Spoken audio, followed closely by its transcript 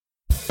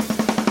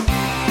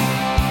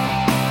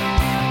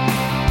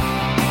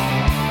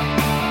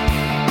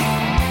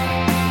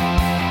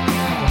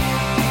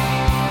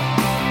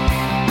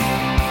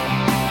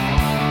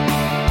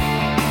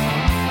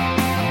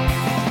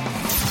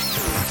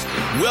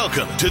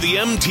Welcome to the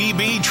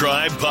MTB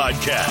Tribe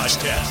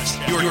Podcast,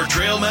 your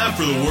trail map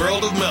for the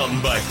world of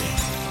mountain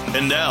biking.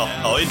 And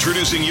now,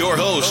 introducing your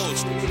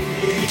host,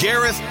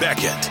 Gareth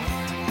Beckett.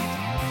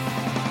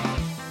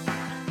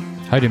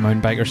 Howdy,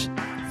 mountain bikers.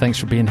 Thanks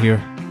for being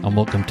here, and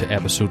welcome to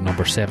episode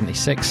number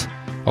 76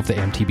 of the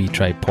MTB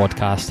Tribe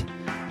Podcast.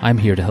 I'm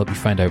here to help you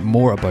find out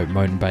more about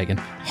mountain biking,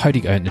 how to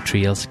get out on the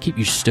trails, keep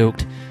you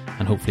stoked,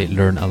 and hopefully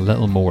learn a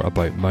little more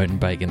about mountain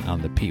biking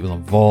and the people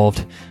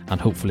involved, and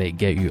hopefully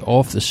get you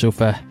off the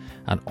sofa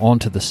and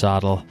onto the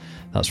saddle.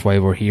 That's why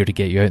we're here, to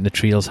get you out in the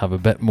trails, have a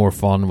bit more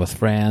fun with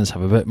friends,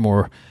 have a bit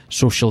more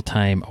social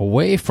time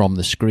away from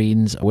the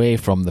screens, away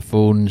from the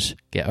phones,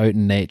 get out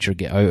in nature,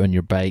 get out on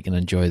your bike and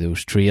enjoy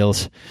those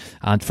trails.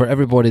 And for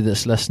everybody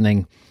that's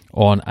listening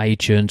on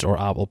iTunes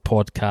or Apple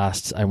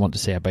Podcasts, I want to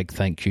say a big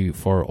thank you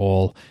for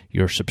all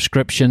your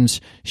subscriptions,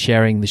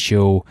 sharing the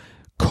show,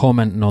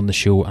 commenting on the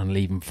show and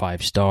leaving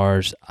 5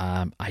 stars.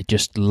 I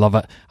just love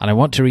it, and I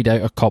want to read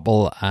out a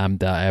couple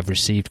that I've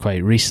received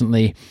quite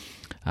recently,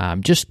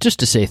 just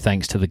to say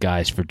thanks to the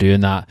guys for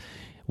doing that.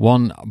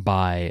 One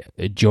by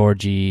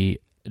Georgie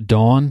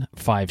Dawn,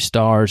 5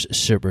 stars,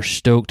 super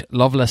stoked,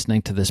 love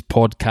listening to this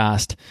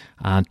podcast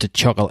and to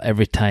chuckle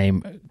every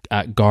time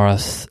at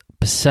Gareth's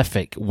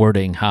Pacific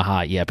wording,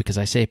 because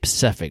I say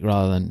Pacific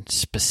rather than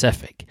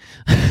specific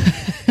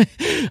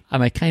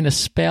and I kind of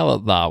spell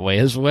it that way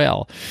as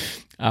well.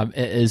 It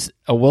is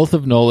a wealth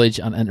of knowledge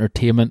and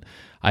entertainment.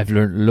 I've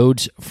learned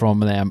loads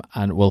from them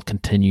and will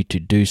continue to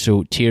do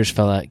so. Cheers,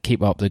 fella.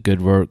 Keep up the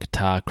good work,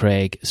 Ta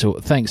Craig. So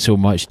thanks so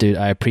much, dude.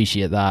 I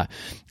appreciate that.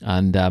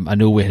 And I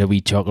know we had a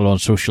wee chuckle on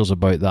socials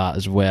about that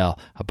as well,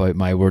 about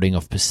my wording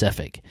of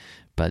Pacific.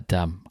 But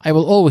I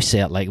will always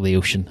say it like the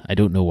ocean. I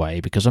don't know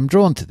why, because I'm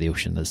drawn to the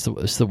ocean. It's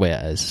the way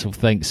it is. So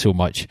thanks so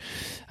much.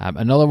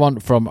 Another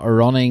one from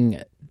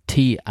Running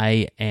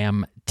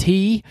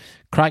TIMT.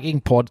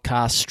 Cracking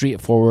podcast,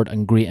 straightforward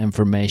and great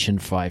information,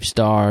 5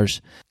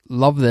 stars.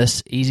 Love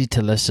this, easy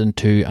to listen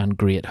to and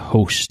great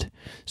host.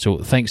 So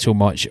thanks so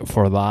much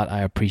for that.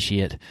 I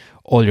appreciate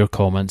all your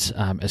comments.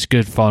 It's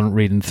good fun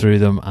reading through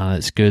them, and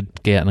it's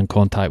good getting in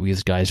contact with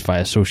these guys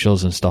via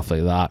socials and stuff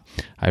like that.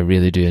 I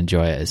really do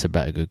enjoy it. It's a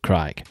bit of good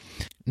crack.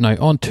 Now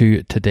on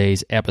to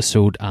today's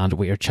episode, and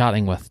we are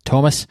chatting with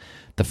Thomas,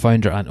 the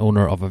founder and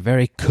owner of a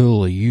very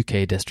cool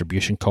UK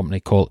distribution company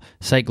called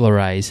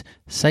Cyclorize.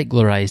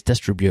 Cyclorize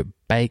distribute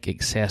bike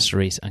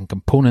accessories and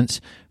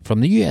components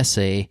from the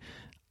USA,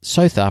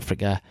 South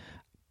Africa,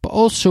 but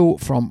also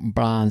from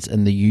brands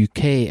in the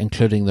UK,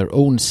 including their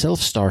own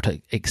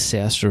self-started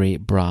accessory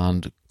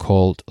brand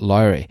called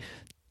Lowry.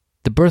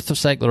 The birth of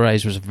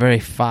Cyclorize was a very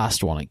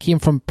fast one. It came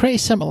from a pretty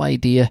simple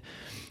idea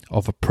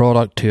of a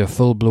product to a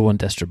full-blown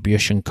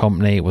distribution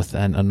company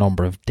within a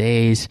number of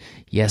days.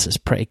 Yes, it's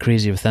pretty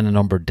crazy, within a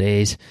number of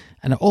days.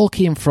 And it all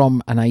came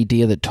from an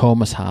idea that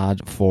Thomas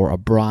had for a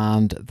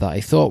brand that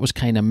I thought was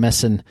kind of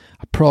missing,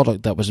 a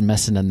product that was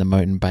missing in the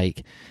mountain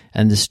bike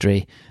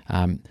industry.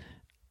 And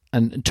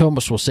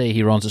Thomas will say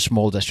he runs a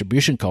small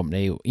distribution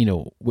company,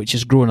 which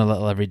is growing a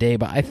little every day,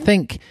 but I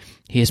think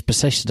he has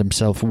positioned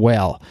himself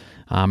well.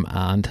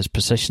 And has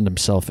positioned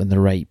himself in the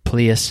right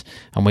place.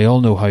 And we all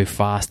know how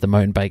fast the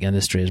mountain bike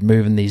industry is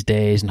moving these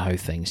days and how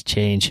things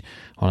change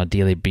on a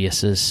daily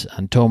basis.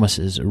 And Thomas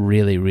is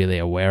really, really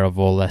aware of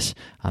all this.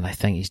 And I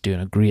think he's doing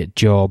a great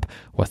job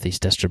with his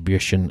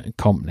distribution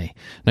company.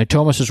 Now,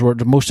 Thomas has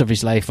worked most of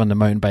his life on the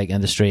mountain bike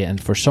industry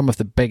and for some of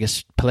the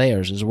biggest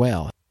players as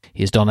well.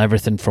 He's done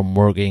everything from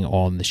working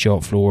on the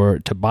shop floor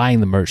to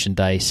buying the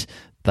merchandise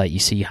that you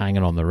see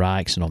hanging on the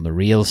racks and on the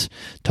rails.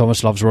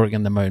 Thomas loves working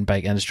in the mountain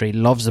bike industry,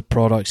 loves the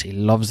products, he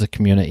loves the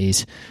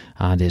communities,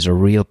 and has a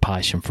real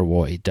passion for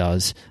what he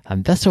does.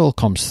 And this all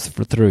comes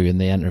through in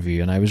the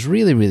interview, and I was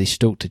really, really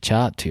stoked to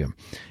chat to him.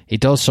 He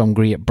does some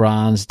great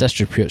brands,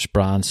 distributes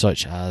brands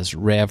such as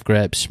Rev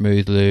Grip,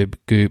 Smooth Lube,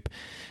 Goop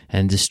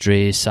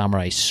Industries,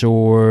 Samurai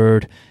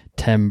Sword,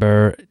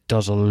 Timber,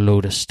 does a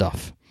load of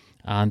stuff.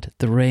 And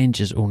the range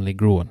is only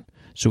growing.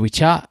 So we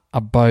chat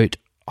about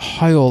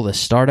how all this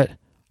started,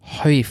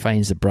 how he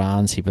finds the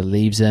brands he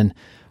believes in,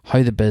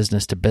 how the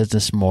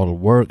business-to-business model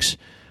works,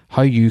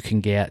 how you can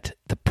get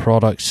the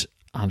products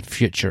and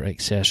future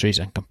accessories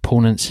and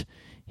components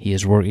he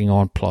is working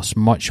on, plus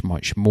much,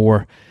 much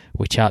more.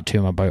 We chat to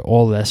him about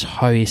all this,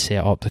 how he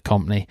set up the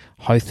company,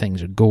 how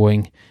things are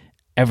going,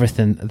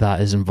 everything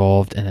that is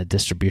involved in a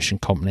distribution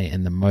company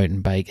in the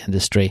mountain bike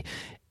industry.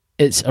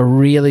 It's a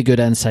really good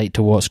insight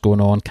to what's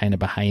going on kind of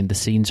behind the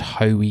scenes,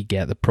 how we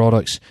get the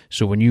products.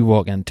 So when you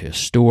walk into a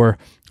store,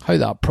 how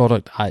that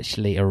product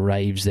actually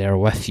arrives there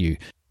with you.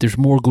 There's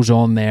more goes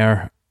on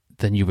there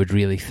than you would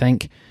really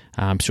think.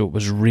 So it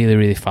was really,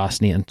 really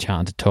fascinating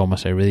chatting to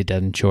Thomas. I really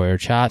did enjoy our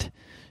chat.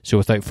 So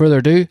without further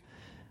ado,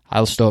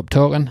 I'll stop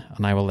talking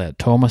and I will let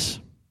Thomas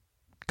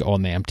get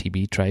on the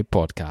MTB Tribe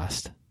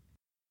podcast.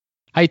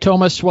 Hi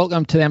Thomas,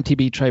 welcome to the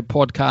MTB Tribe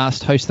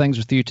podcast. How's things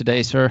with you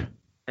today, sir?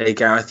 Hey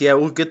Gareth, yeah,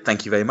 all good.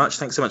 Thank you very much.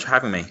 Thanks so much for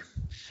having me.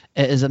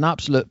 It is an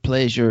absolute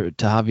pleasure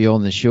to have you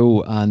on the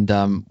show,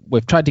 and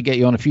we've tried to get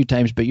you on a few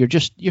times, but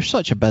you're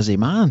such a busy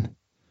man.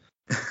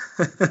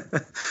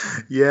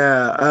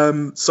 Yeah,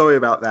 sorry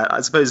about that.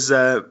 I suppose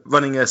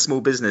running a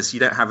small business, you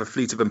don't have a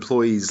fleet of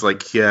employees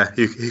like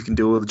who can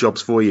do all the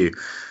jobs for you.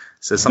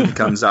 So something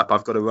comes up,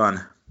 I've got to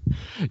run.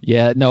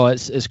 Yeah, no,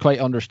 it's quite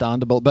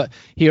understandable. But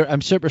here,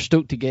 I'm super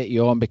stoked to get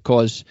you on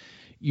because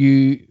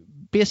you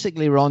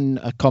basically run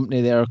a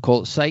company there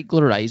called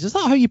Cyclorize. Is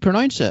that how you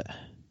pronounce it?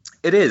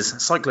 It is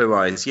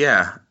Cyclorize,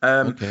 yeah.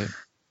 Okay.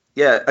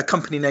 Yeah, a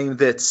company name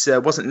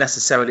that wasn't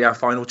necessarily our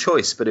final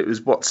choice, but it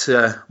was what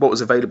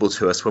was available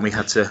to us when we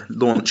had to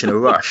launch in a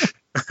rush.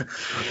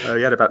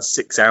 We had about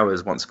 6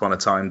 hours once upon a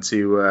time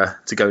to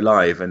go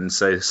live, and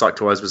so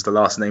Cyclorize was the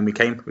last name we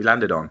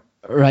landed on.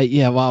 Right.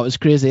 Yeah. Wow. It's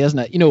crazy, isn't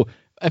it?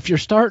 If you're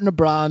starting a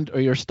brand or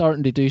you're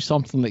starting to do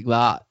something like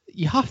that,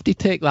 you have to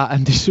take that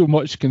into so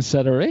much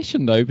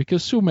consideration now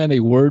because so many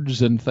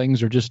words and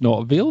things are just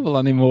not available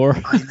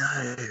anymore. I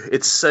know,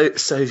 it's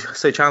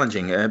so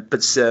challenging.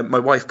 But my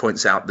wife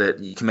points out that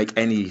you can make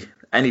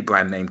any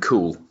brand name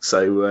cool.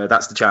 So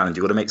that's the challenge.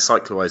 You've got to make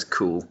Cyclorize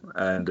cool,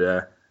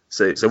 and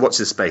so watch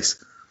this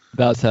space.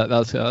 That's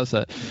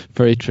it.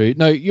 Very true.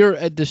 Now, you're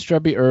a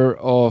distributor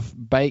of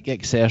bike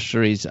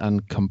accessories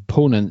and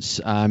components.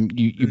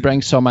 You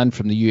bring some in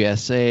from the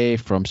USA,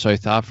 from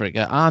South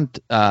Africa, and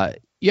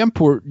you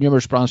import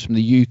numerous brands from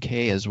the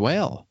UK as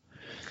well.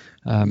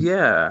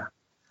 Yeah.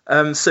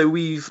 So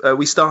we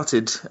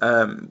started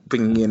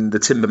bringing in the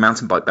Timber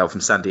mountain bike belt from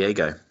San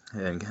Diego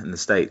in the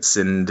States,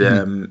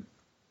 and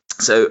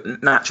so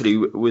naturally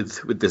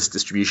with this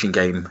distribution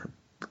game,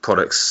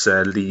 products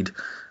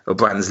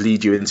brands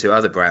lead you into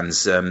other brands.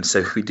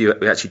 So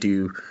we actually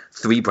do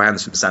 3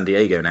 brands from San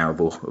Diego now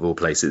of all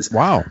places.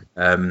 Wow.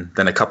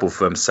 Then a couple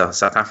from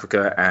South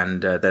Africa,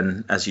 and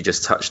then, as you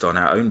just touched on,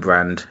 our own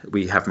brand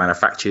we have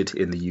manufactured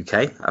in the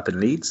UK up in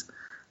Leeds,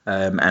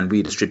 and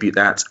we distribute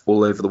that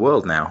all over the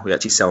world now. We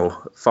actually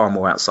sell far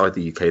more outside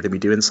the UK than we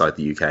do inside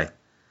the UK.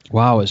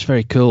 Wow, it's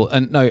very cool.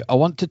 And now I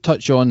want to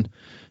touch on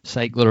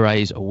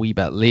Cyclorize a wee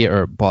bit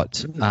later,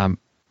 but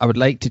I would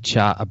like to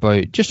chat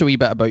about just a wee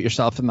bit about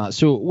yourself and that.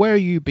 So where are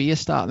you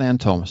based at then,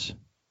 Thomas?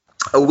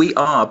 We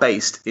are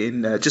based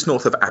in just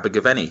north of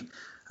Abergavenny,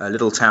 a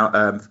little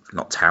town,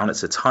 not town,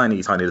 it's a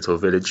tiny little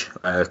village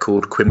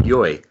called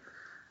Quimbuoy.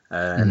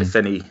 And if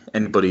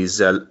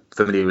anybody's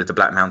familiar with the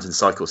Black Mountain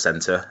Cycle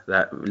Centre,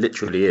 that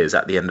literally is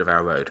at the end of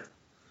our road.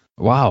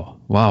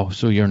 Wow.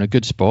 So you're in a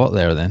good spot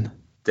there then.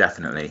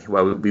 Definitely.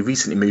 Well, we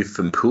recently moved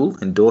from Poole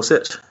in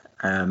Dorset,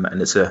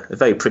 and it's a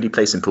very pretty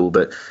place in Poole,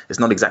 but it's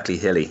not exactly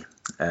hilly.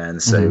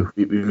 And so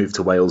we moved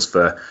to Wales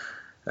for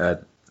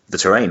the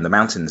terrain, the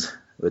mountains.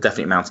 We're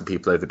definitely mountain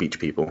people over beach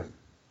people.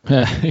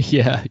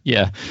 Yeah.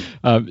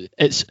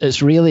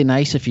 It's really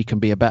nice if you can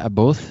be a bit of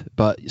both,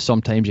 but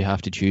sometimes you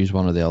have to choose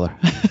one or the other.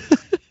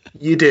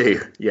 You do,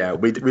 yeah.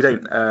 We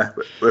don't.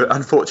 We're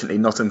unfortunately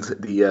not in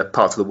the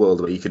part of the world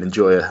where you can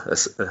enjoy a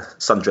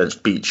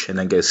sun-drenched beach and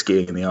then go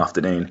skiing in the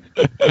afternoon.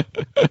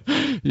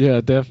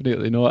 Yeah,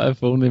 definitely not.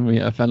 If only me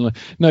at Finland.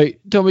 Now,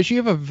 Thomas, you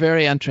have a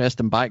very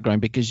interesting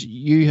background because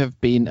you have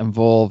been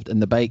involved in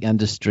the bike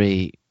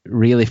industry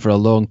really for a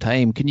long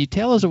time. Can you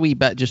tell us a wee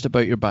bit just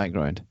about your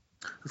background?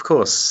 Of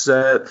course.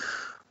 Well,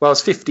 I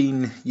was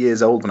 15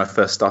 years old when I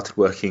first started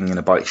working in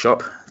a bike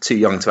shop. Too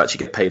young to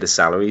actually get paid a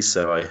salary,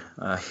 so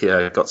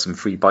I got some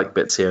free bike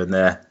bits here and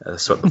there,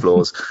 swept the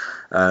floors.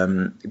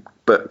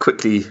 But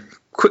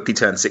quickly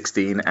turned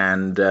 16,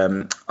 and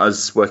I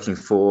was working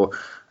for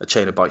a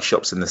chain of bike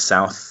shops in the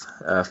south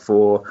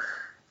for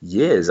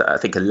years. I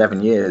think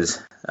 11 years.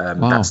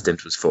 Wow. That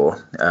stint was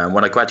for.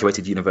 When I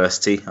graduated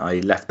university, I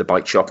left the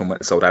bike shop and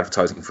went and sold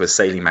advertising for a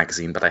sailing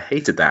magazine, but I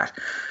hated that.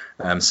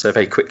 So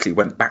very quickly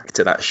went back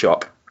to that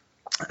shop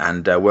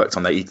and worked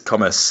on their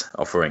e-commerce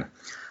offering.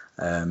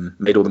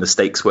 Made all the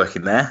mistakes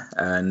working there,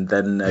 and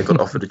then got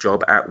offered a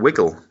job at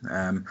Wiggle.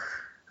 And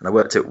I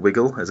worked at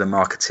Wiggle as a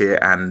marketeer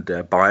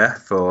and buyer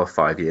for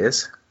 5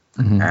 years.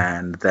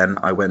 And then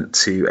I went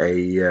to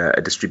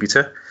a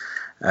distributor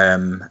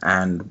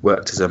and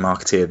worked as a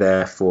marketeer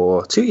there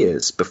for 2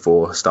 years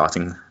before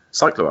starting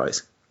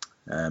Cyclorize.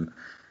 And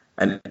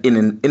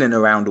in and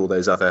around all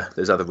those other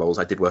roles,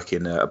 I did work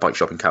in a bike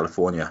shop in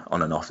California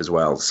on and off as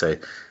well. So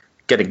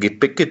getting a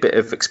good bit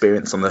of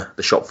experience on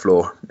the shop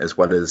floor as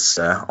well as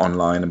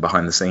online and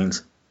behind the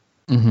scenes.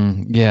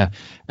 Yeah,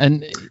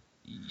 and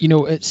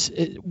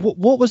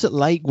what was it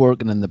like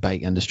working in the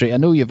bike industry? I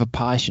know you have a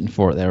passion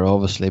for it there,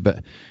 obviously,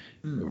 but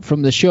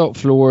from the shop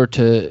floor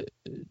to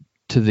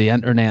the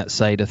internet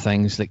side of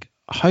things, like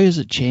how has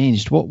it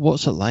changed?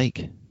 What's it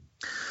like?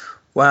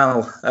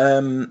 Well,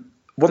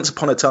 once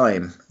upon a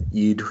time,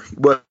 you'd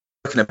work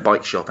in a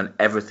bike shop and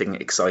everything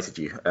excited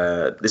you.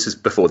 This was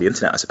before the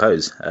internet, I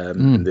suppose.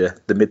 In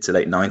the mid to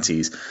late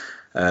 90s,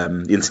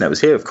 the internet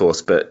was here, of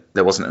course, but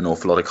there wasn't an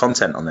awful lot of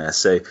content on there.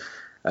 So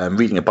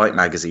reading a bike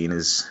magazine,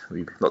 as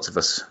lots of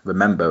us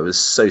remember, was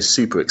so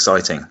super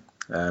exciting,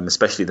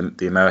 especially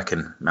the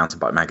American mountain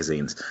bike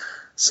magazines.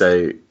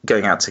 So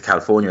going out to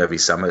California every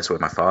summer, that's where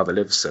my father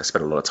lives, so I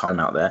spent a lot of time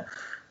out there.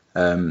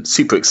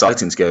 Super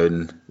exciting to go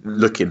and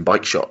look in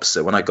bike shops.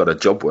 So when I got a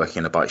job working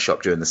in a bike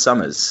shop during the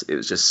summers, it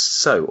was just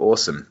so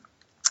awesome.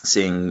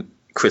 seeing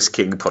Chris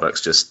King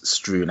products just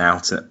strewn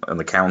out on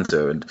the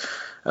counter, and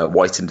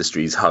White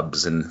Industries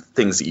hubs and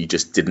things that you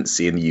just didn't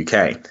see in the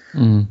UK.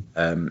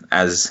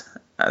 As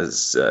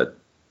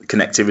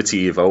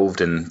connectivity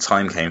evolved and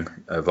time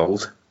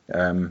evolved,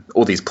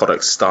 all these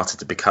products started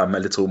to become a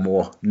little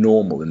more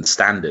normal and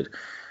standard.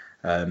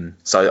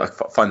 So I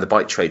find the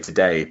bike trade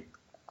today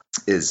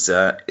is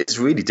it's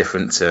really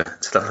different to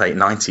the late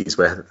 90s,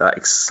 where that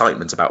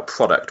excitement about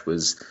product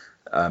was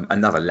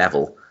another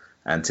level.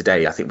 And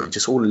today, I think we're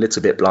just all a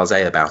little bit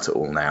blasé about it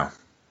all now.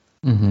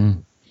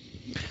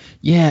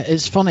 Yeah,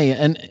 it's funny.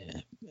 And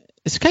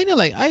it's kind of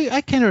like,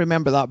 I kind of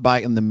remember that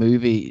back in the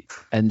movie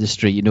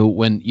industry, you know,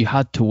 when you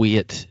had to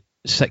wait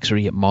 6 or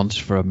 8 months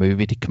for a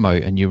movie to come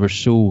out and you were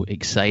so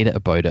excited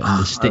about it. And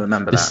I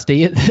remember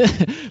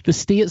that. The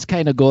States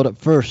kind of got it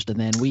first, and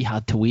then we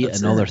had to wait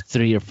another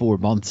 3 or 4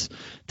 months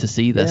to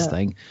see this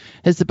thing.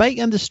 Has the bike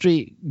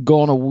industry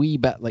gone a wee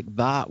bit like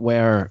that,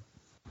 where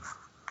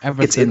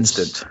everything's... It's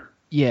instant.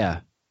 Yeah.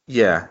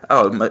 Yeah.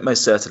 Oh,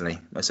 most certainly.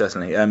 Most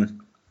certainly.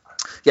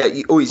 Yeah,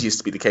 it always used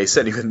to be the case,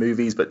 certainly with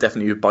movies, but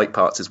definitely with bike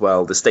parts as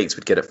well. The States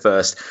would get it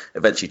first,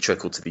 eventually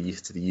trickle to the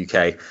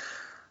UK.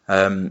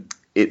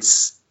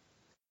 It's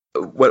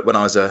when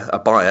I was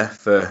a buyer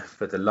for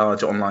the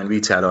large online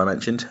retailer I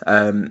mentioned.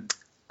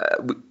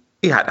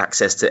 We had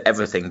access to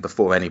everything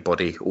before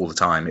anybody all the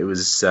time. It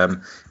was a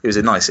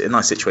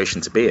nice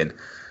situation to be in.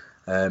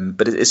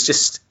 But it's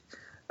just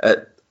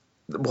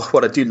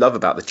what I do love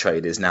about the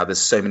trade is now there's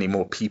so many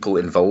more people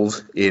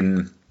involved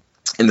in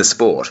the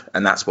sport,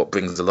 and that's what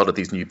brings a lot of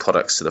these new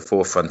products to the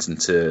forefront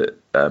into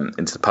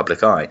the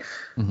public eye.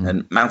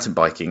 And mountain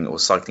biking or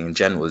cycling in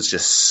general is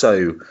just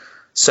so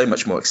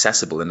much more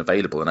accessible and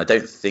available, and I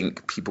don't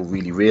think people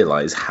really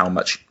realize how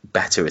much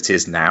better it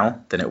is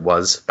now than it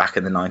was back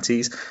in the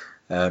 90s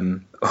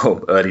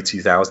or early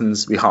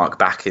 2000s. We hark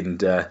back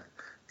and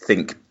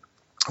think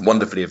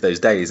wonderfully of those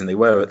days, and they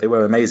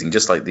were amazing,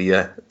 just like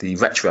the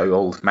retro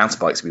old mountain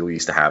bikes we all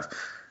used to have.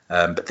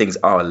 But things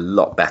are a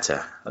lot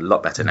better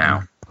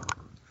now.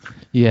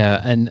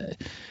 Yeah, and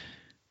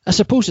I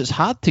suppose it's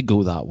had to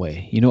go that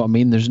way. You know what I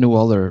mean? There's no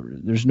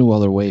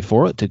other way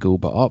for it to go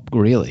but up,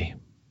 really.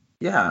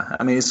 Yeah,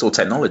 I mean, it's all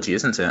technology,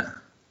 isn't it?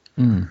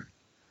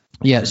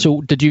 Yeah,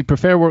 so did you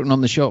prefer working on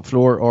the shop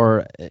floor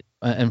or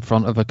in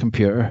front of a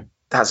computer?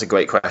 That's a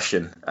great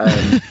question.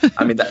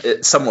 I mean,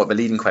 it's somewhat of a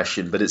leading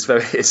question, but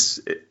it's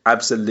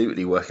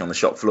absolutely working on the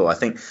shop floor. I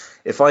think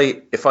if I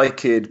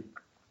could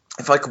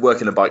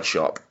work in a bike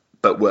shop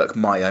but work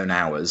my own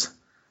hours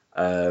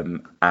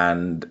and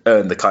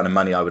earn the kind of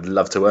money I would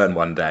love to earn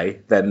one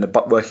day, then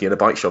working in a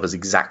bike shop is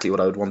exactly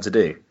what I would want to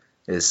do.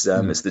 It's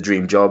the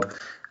dream job.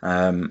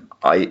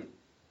 I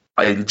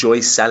enjoy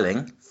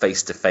selling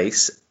face to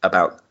face.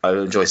 I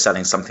enjoy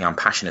selling something I'm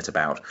passionate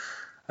about.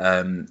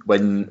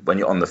 When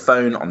you're on the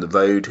phone, on the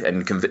road,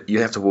 and you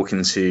have to walk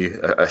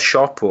into a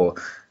shop or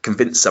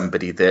convince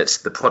somebody that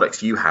the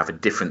products you have are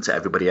different to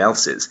everybody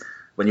else's.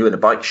 When you're in a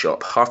bike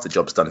shop, half the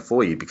job's done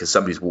for you because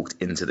somebody's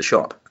walked into the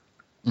shop.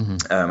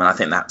 And I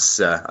think that's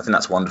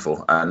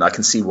wonderful, and I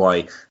can see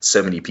why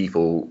so many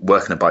people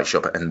work in a bike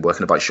shop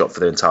for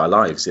their entire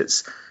lives.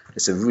 It's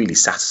a really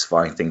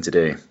satisfying thing to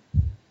do.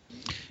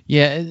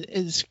 Yeah,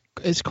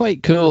 it's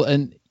quite cool,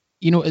 and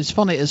you know, it's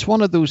funny. It's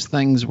one of those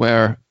things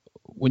where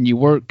when you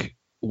work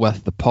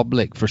with the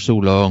public for so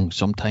long,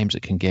 sometimes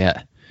it can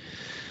get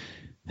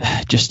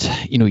just,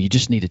 you know, you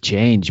just need a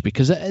change,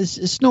 because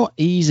it's not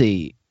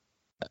easy,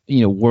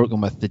 you know,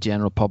 working with the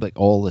general public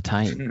all the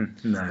time.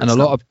 No, and a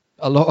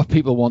lot of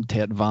people want to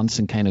advance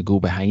and kind of go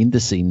behind the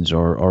scenes,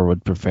 or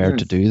would prefer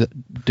to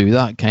do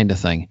that kind of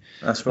thing.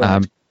 That's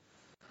right.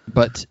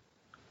 But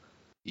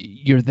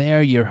you're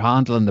there, you're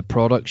handling the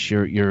products,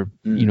 you're you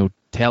know,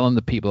 telling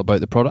the people about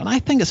the product. And I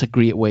think it's a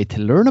great way to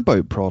learn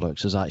about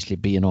products, is actually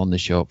being on the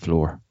shop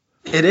floor.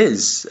 It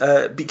is,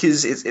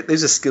 because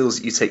those are skills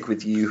that you take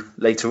with you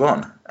later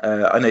on.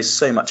 I know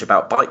so much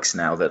about bikes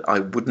now that I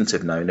wouldn't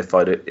have known if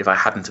I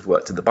hadn't have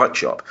worked in the bike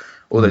shop.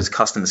 All those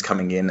customers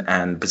coming in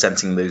and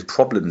presenting those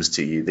problems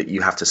to you that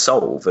you have to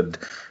solve, and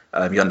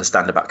you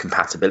understand about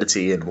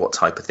compatibility and what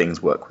type of things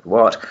work with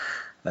what,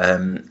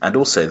 and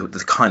also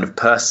the kind of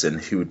person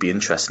who would be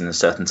interested in a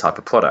certain type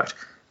of product.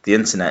 The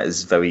internet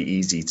is very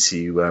easy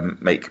to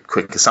make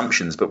quick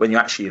assumptions, but when you're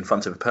actually in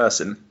front of a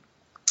person,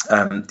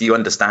 do you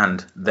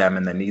understand them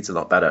and their needs a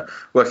lot better?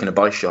 Working in a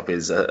bike shop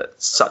is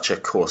such a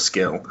core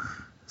skill.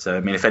 So, I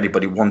mean, if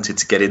anybody wanted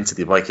to get into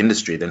the bike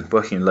industry, then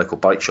working in a local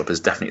bike shop is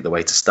definitely the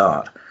way to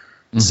start.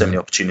 So many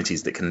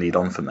opportunities that can lead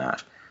on from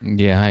that.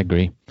 Yeah, I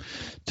agree.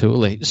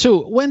 Totally.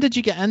 So when did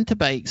you get into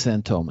bikes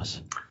then,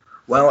 Thomas?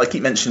 Well, I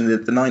keep mentioning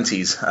the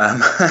 90s.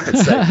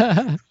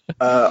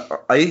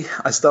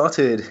 I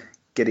started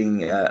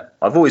getting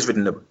I've always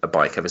ridden a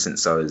bike ever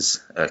since I was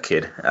a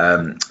kid.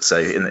 So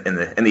in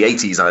the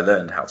 80s I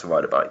learned how to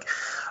ride a bike.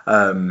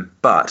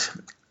 But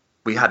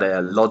we had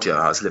a lodger.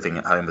 I was living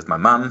at home with my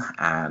mum,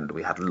 and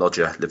we had a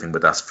lodger living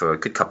with us for a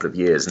good couple of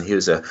years, and he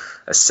was a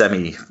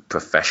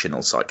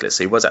semi-professional cyclist.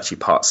 So he was actually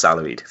part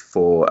salaried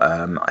for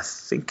I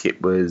think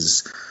it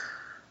was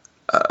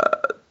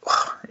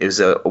It was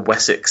a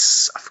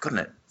Wessex. I've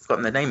forgotten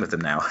the name of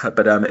them now,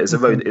 but it was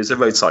a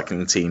road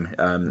cycling team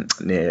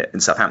near in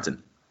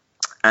Southampton,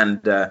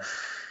 and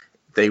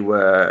they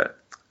were.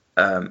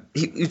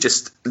 He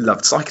just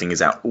loved cycling.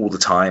 He's out all the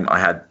time. I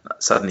had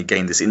suddenly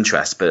gained this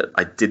interest, but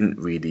I didn't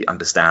really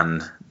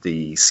understand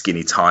the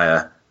skinny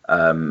tire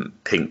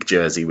pink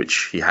jersey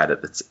which he had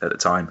at the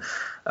time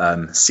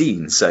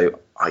scene. So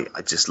I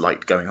just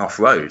liked going off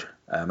road,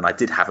 and I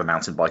did have a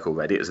mountain bike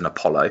already. It was an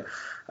Apollo,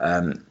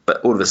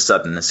 but all of a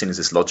sudden, as soon as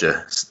this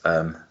lodger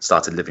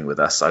started living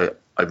with us, I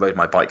rode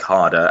my bike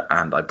harder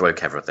and I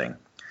broke everything.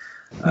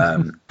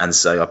 And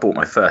so I bought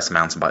my first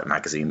mountain bike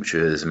magazine, which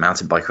was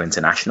Mountain Biker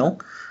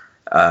International,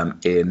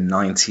 in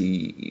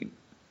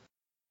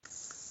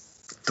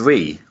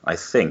 93, I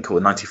think, or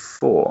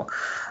 94.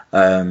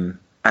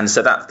 And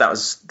so that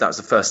was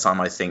the first time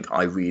I think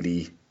I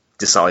really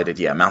decided,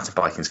 mountain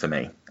biking's for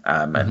me.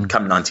 And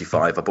come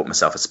 95, I bought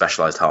myself a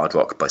Specialized Hard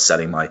Rock by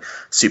selling my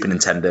Super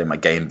Nintendo, my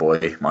Game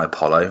Boy, my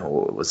Apollo,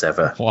 or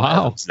whatever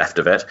was left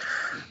of it.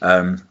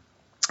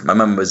 My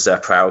mum was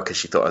proud because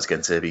she thought I was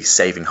going to be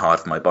saving hard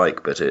for my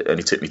bike, but it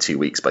only took me 2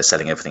 weeks by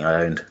selling everything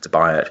I owned to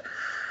buy it.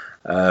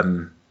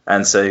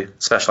 And so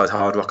Specialized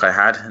Hard Rock I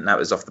had, and that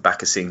was off the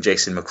back of seeing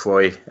Jason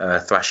McCroy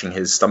thrashing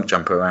his stump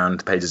jumper around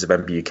the pages of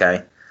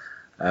MBUK.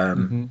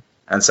 And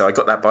so I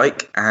got that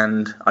bike,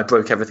 and I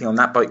broke everything on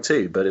that bike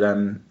too. But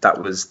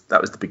that was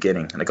the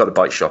beginning, and I got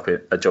a job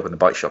in the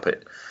bike shop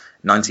at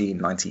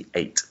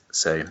 1998.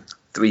 So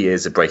 3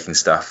 years of breaking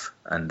stuff,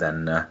 and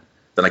then I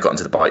got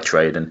into the bike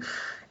trade. And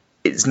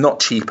it's not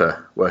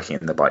cheaper working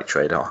in the bike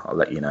trade. I'll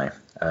let you know.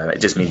 It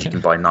just means you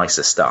can buy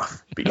nicer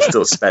stuff, but you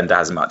still spend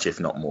as much, if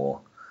not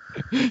more.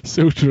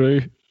 So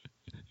true.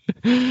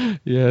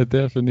 Yeah,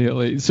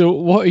 definitely. So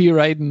what are you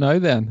riding now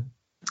then?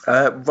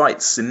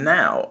 Right, so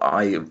now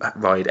I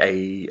ride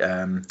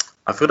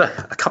I've got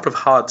a couple of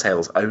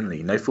hardtails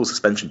only, no full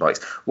suspension bikes.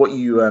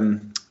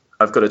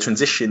 I've got a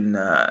Transition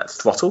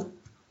throttle,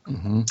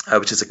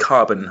 which is a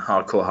carbon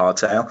hardcore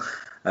hardtail.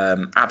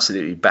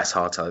 Absolutely best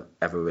hardtail I've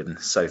ever ridden,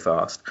 so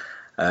fast.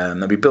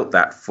 And we built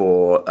that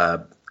for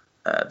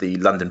the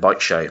London Bike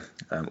Show,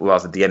 or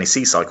rather the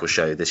NEC Cycle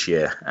Show this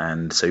year.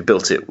 And so we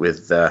built it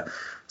with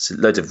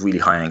loads of really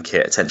high-end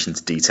kit, attention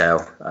to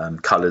detail,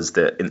 colours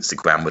that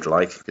Instagram would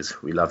like,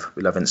 because we love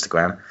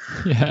Instagram.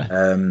 Yeah.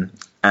 I'm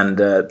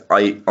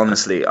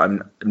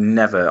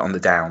never on the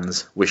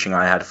downs wishing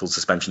I had a full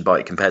suspension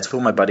bike. Compared to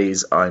all my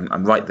buddies,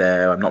 I'm right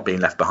there. I'm not being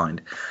left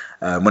behind.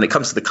 When it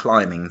comes to the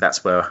climbing,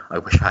 that's where I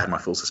wish I had my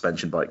full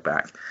suspension bike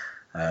back.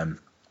 I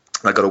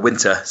got a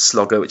Winter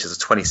Slogger, which is a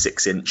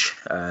 26-inch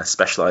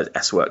Specialized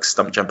S-Works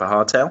stump jumper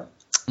hardtail,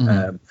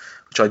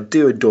 which I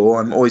do adore.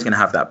 I'm always going to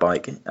have that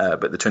bike,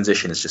 but the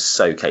Transition is just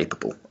so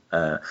capable.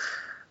 But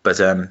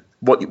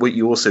what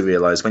you also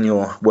realise when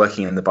you're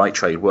working in the bike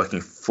trade,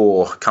 working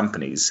for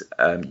companies,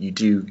 you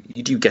do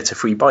get a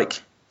free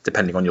bike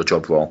depending on your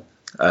job role,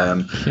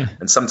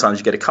 and sometimes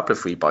you get a couple of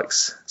free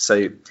bikes.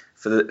 So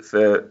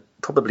for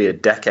probably a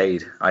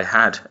decade, I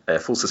had a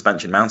full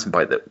suspension mountain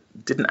bike that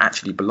didn't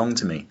actually belong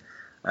to me.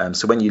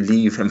 So when you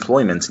leave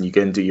employment and you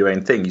go and do your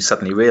own thing, you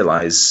suddenly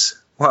realise,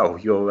 wow,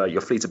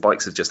 your fleet of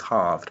bikes has just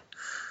halved.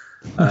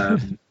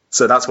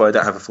 So that's why I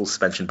don't have a full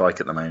suspension bike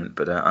at the moment.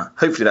 But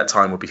hopefully that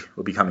time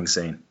will be coming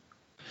soon.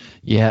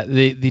 Yeah,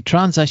 the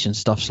Transition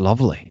stuff's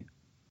lovely.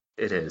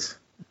 It is.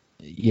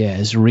 Yeah,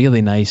 it's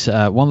really nice.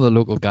 One of the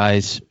local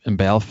guys in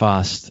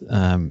Belfast,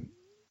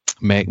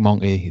 Meg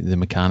Monkey, the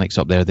mechanics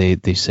up there,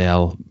 they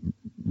sell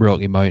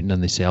Rocky Mountain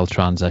and they sell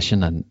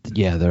Transition, and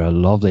yeah, they're a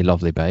lovely,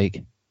 lovely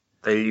bike.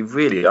 They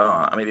really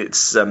are. I mean,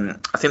 it's. I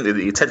think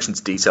the attention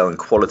to detail and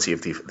quality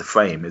of the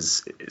frame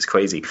is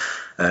crazy.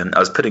 I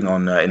was putting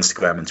on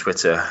Instagram and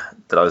Twitter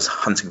that I was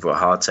hunting for a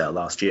hardtail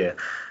last year,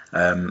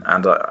 and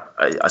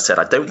I said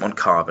I don't want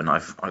carbon.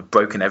 I've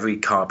broken every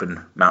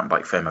carbon mountain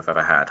bike frame I've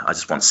ever had. I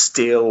just want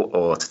steel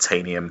or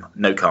titanium,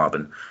 no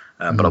carbon.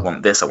 But I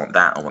want this, I want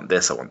that, I want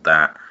this, I want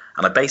that.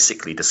 And I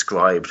basically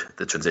described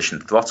the Transition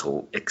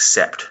throttle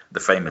except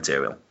the frame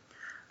material,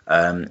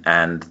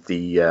 and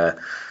the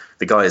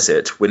guys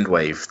at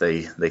Windwave,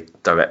 they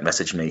direct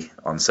messaged me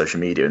on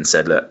social media and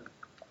said, look,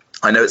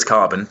 I know it's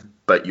carbon,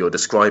 but you're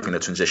describing the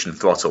Transition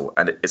throttle,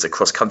 and it's a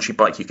cross-country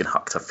bike you can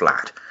huck to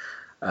flat.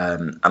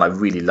 And I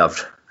really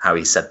loved how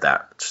he said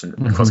that,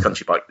 a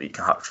cross-country bike that you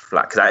can huck to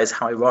flat, because that is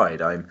how I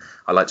ride. I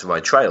like to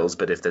ride trails,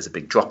 but if there's a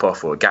big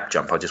drop-off or a gap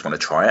jump, I just want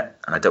to try it,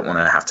 and I don't want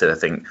to have to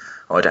think,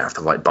 I don't have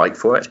the right bike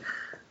for it.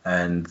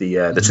 And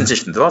the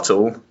Transition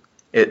throttle,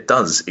 it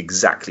does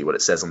exactly what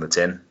it says on the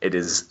tin. It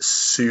is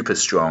super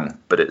strong,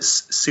 but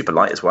it's super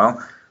light as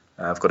well.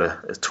 I've got a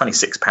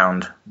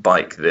 26-pound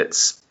bike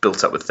that's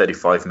built up with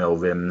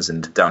 35mm rims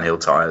and downhill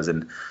tyres,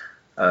 and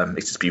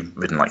it's just be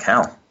ridden like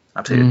hell.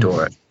 Absolutely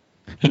adore it.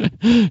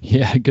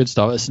 Yeah, good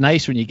stuff. It's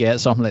nice when you get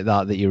something like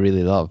that you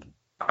really love.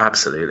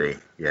 Absolutely,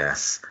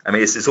 yes. I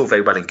mean, it's all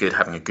very well and good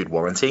having a good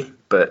warranty,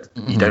 but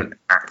you don't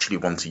actually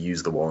want to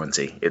use the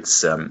warranty.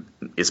 It's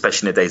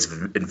especially in the days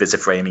of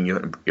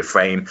Invisiframing your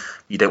frame,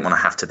 you don't want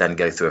to have to then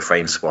go through a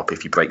frame swap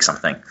if you break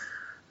something.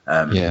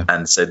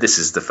 And so this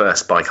is the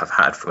first bike I've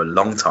had for a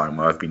long time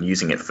where I've been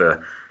using it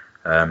for,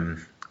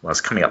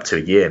 it's coming up to a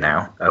year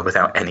now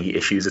without any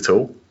issues at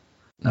all.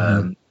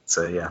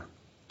 So yeah,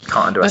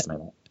 can't underestimate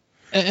that.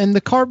 And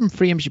the carbon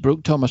frames you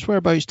broke, Thomas,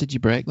 whereabouts did you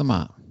break them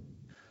at?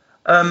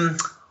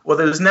 Well,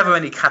 there was never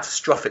any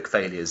catastrophic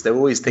failures. There were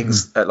always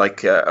things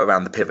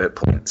around the pivot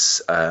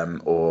points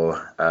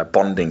or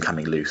bonding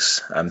coming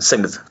loose.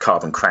 Same with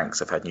carbon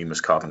cranks. I've had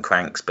numerous carbon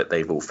cranks, but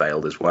they've all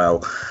failed as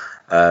well.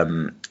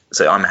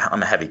 So I'm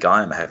a heavy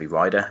guy. I'm a heavy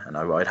rider, and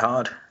I ride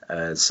hard.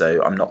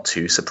 So I'm not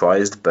too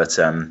surprised. But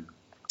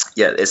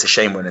it's a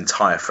shame when an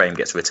entire frame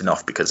gets written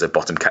off because a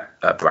bottom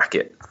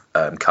bracket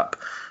cup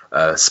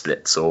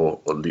splits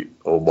or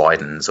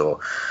widens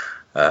or.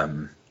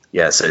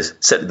 So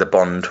certainly the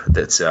bond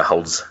that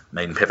holds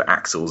main pivot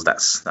axles,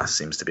 that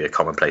seems to be a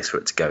common place for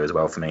it to go as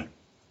well for me.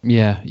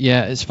 Yeah,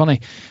 it's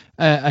funny.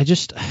 I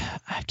just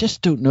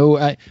don't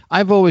know.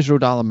 I've always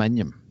rode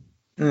aluminium.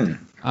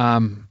 And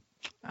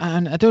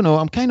I don't know.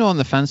 I'm kind of on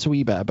the fence a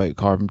wee bit about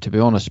carbon, to be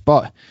honest.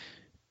 But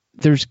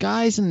there's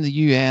guys in the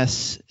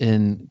US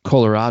in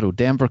Colorado,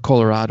 Denver,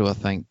 Colorado, I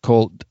think,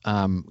 called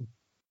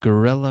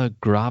Gorilla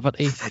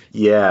Gravity.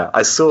 Yeah,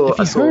 I saw.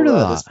 Have you heard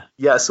of that?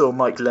 I saw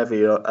Mike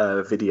Levy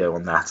video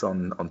on that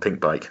on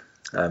Pink Bike.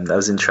 That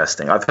was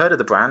interesting. I've heard of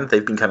the brand.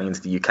 They've been coming into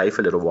the UK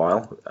for a little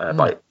while,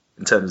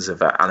 in terms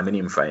of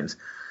aluminium frames.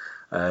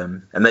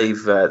 And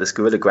they've this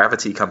Gorilla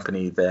Gravity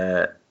company.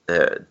 They're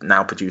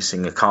now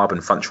producing a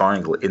carbon front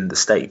triangle in the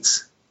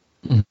States.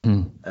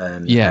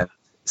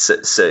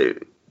 So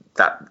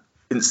that.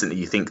 Instantly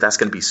you think that's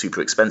going to be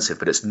super expensive,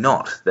 but it's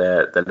not.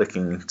 They're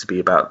looking to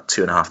be about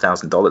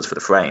 $2,500 for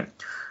the frame,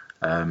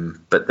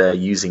 but they're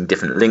using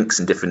different links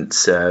and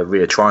different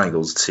rear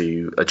triangles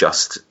to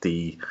adjust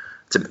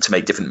to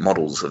make different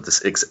models of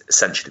this,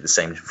 essentially the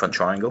same front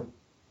triangle.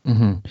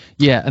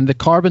 Yeah, and the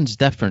carbon's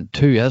different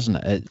too, isn't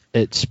it?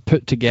 It's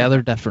put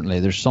together differently.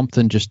 There's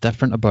something just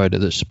different about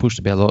it that's supposed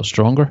to be a lot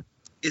stronger.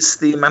 It's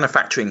the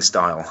manufacturing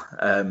style.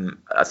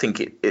 I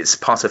think it's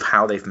part of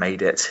how they've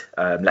made it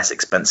less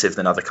expensive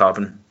than other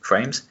carbon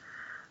frames.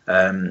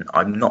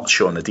 I'm not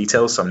sure on the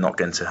details, so I'm not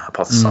going to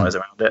hypothesize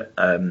around it.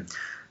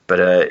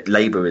 But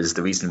labour is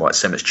the reason why it's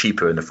so much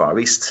cheaper in the Far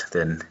East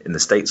than in the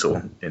States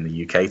or in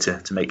the UK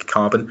to make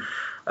carbon.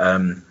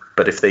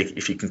 But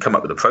if you can come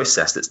up with a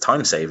process that's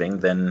time saving,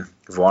 then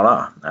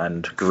voila.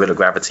 And Gorilla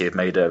Gravity have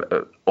made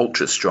a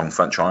ultra strong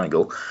front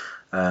triangle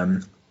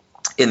in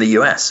the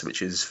US,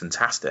 which is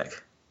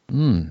fantastic.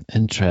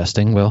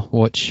 Interesting. Well,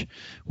 watch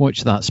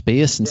that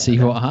space and see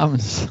what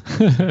happens.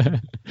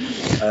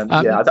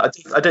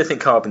 I don't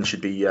think carbon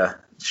should be. I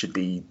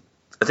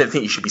don't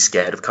think you should be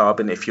scared of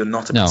carbon if you're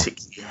not a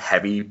particularly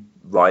heavy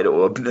rider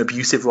or an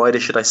abusive rider,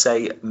 should I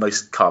say.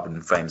 Most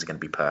carbon frames are going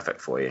to be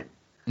perfect for you.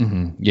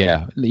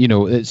 Yeah,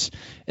 it's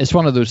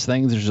one of those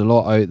things. There's a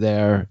lot out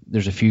there.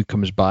 There's a few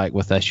comes back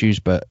with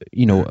issues, but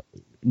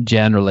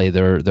generally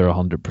they're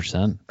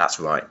 100%. That's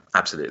right.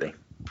 Absolutely.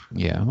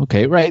 Yeah.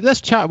 Okay. Right. Let's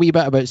chat a wee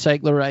bit about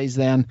Cyclorize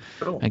then,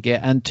 cool. And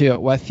get into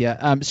it with you.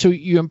 So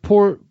you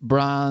import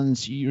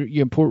brands.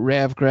 You import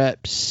Rev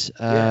Grips,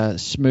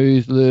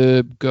 Smooth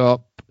Lube,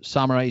 Gup,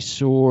 Samurai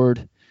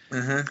Sword,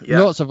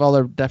 lots of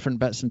other different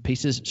bits and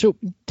pieces. So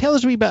tell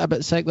us a wee bit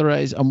about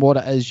Cyclorize and what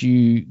it is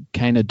you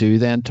kind of do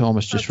then,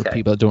 Thomas, just for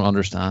people that don't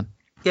understand.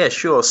 Yeah,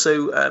 sure.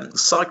 So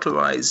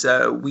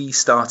Cyclorize, we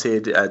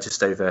started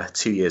just over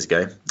 2 years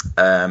ago,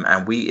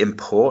 and we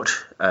import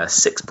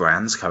 6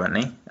 brands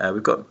currently.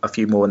 We've got a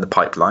few more in the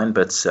pipeline,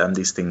 but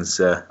these things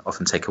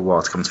often take a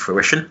while to come to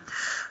fruition.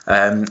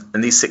 And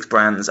these 6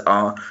 brands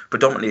are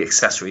predominantly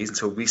accessories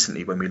until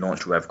recently when we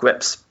launched Rev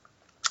Grips.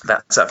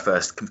 That's our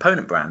first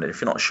component brand. And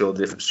if you're not sure the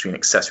difference between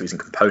accessories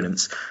and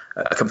components,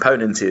 a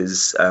component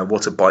is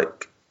what a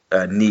bike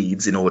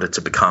needs in order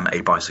to become a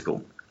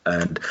bicycle.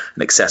 And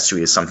an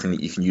accessory is something that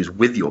you can use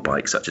with your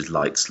bike, such as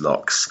lights,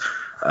 locks,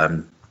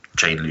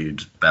 chain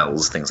lubes,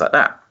 bells, things like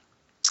that.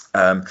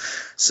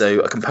 So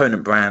a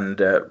component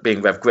brand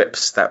being Rev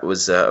Grips, that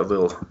was a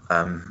real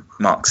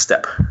marked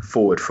step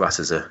forward for us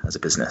as a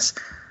business,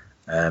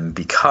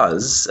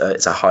 because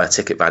it's a higher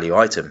ticket value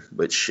item,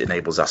 which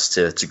enables us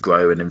to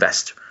grow and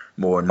invest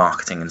more in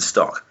marketing and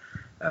stock.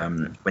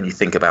 When you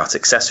think about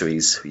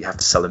accessories, you have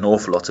to sell an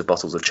awful lot of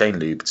bottles of chain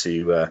lube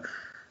to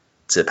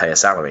pay a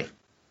salary.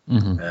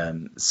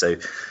 So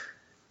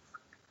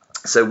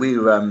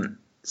we've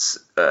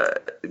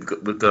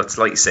got,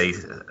 like you say,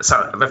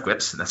 Rev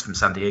Grips, and that's from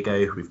San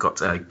Diego. We've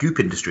got Goop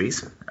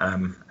Industries,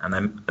 and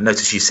I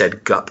noticed you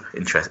said Gup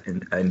Industries.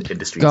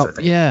 Gup, I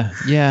think. Yeah,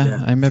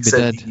 I maybe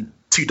did. The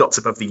 2 dots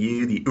above the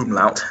U, the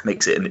umlaut,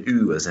 makes it an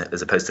U as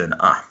opposed to an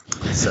A.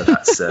 So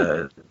that's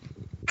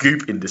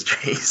Goop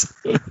Industries.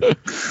 But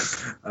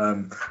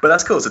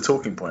that's cool. It's a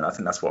talking point. I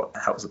think that's what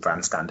helps the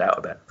brand stand out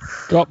a bit.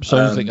 Gup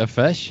sounds like a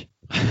fish.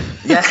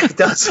 Yeah, it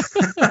does.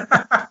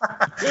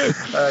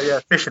 Yeah,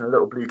 fish in a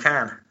little blue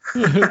can.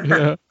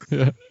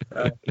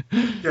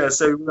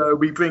 So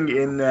we bring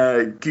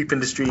in Goop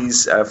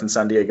Industries from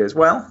San Diego as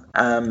well,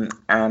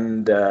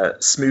 and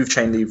Smooth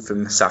Chain Lube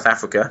from South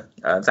Africa.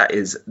 That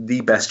is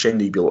the best chain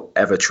lube you'll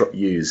ever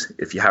use.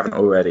 If you haven't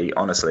already,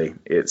 honestly,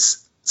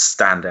 it's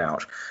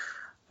standout.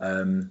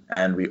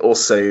 And we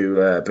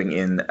also bring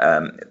in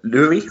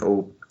Luri,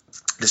 or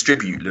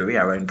distribute Luri,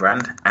 our own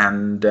brand,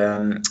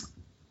 and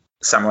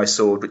Samurai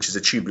Sword, which is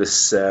a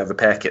tubeless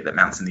repair kit that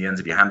mounts in the ends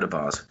of your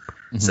handlebars.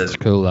 Mm-hmm. So it's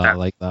cool. I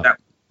like that.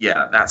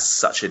 That's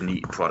such a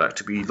neat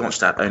product. We launched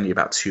that only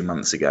about 2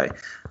 months ago,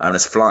 and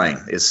it's flying.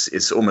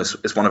 It's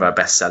one of our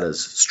best sellers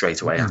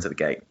straight away out of the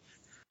gate.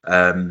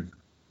 And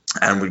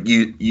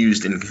we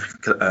used in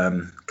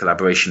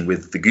collaboration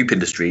with the Goop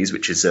Industries,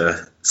 which is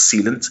a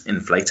sealant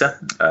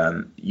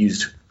inflator.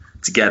 Used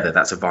together,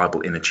 that's a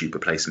viable inner tube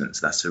replacement.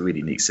 So that's a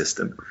really neat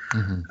system.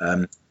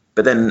 Mm-hmm.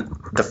 But then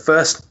the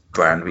first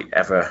brand we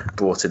ever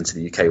brought into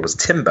the UK was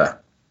Timber.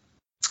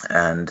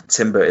 And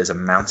Timber is a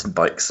mountain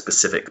bike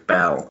specific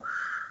bell.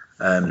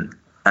 And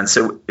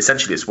so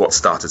essentially it's what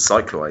started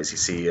Cyclewise. You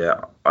see,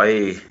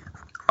 I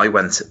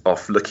went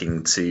off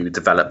looking to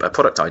develop a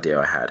product idea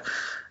I had.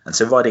 And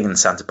so riding in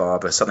Santa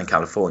Barbara, Southern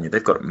California,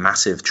 they've got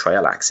massive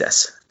trail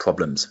access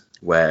problems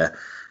where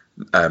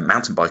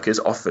mountain bikers,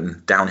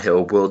 often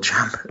downhill world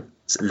champ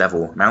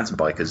level mountain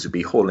bikers, would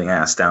be hauling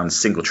ass down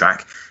single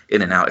track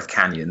in and out of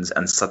canyons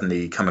and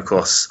suddenly come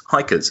across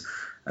hikers.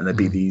 And there'd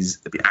be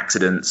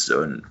accidents,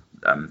 and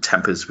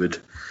tempers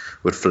would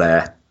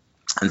flare.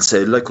 And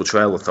so local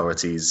trail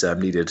authorities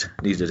needed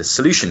a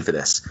solution for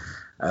this.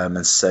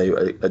 And so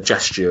a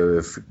gesture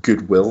of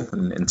goodwill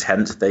and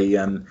intent, they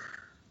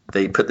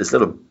put this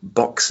little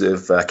box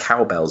of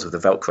cowbells with a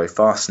Velcro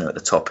fastener at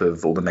the top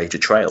of all the major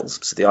trails.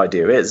 So the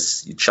idea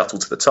is you'd shuttle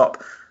to the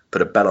top,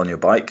 put a bell on your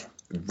bike,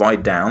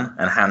 ride down,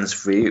 and hands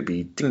free, it'd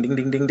be ding, ding,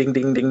 ding, ding, ding,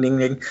 ding, ding, ding,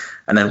 ding.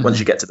 And then once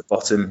you get to the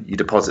bottom, you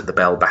deposit the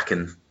bell back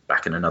in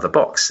another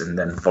box. And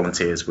then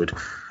volunteers would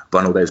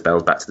run all those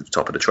bells back to the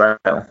top of the trail.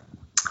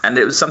 And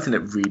it was something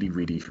that really,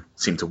 really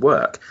seemed to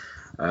work.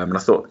 And I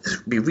thought it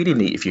would be really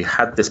neat if you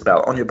had this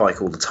bell on your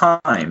bike all the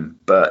time,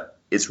 but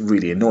it's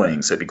really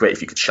annoying. So it'd be great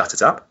if you could shut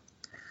it up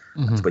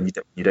when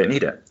you don't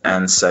need it.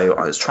 And so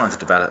I was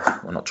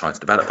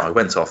I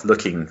went off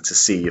looking to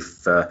see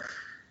if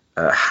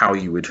how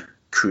you would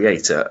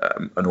create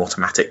an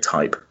automatic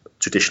type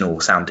traditional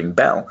sounding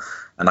bell.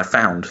 And I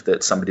found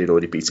that somebody had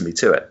already beaten me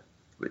to it,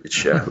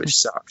 which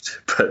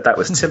sucked. But that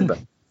was Timber.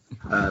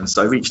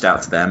 So I reached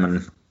out to them,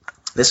 and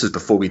this was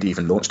before we'd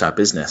even launched our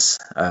business.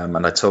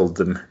 And I told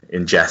them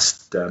in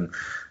jest that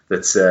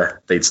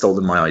they'd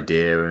stolen my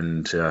idea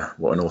and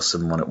what an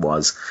awesome one it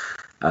was.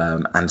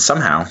 And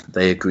somehow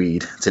they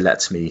agreed to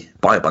let me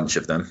buy a bunch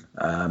of them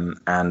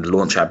and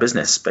launch our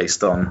business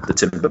based on the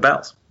Timber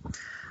bells.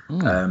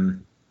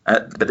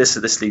 But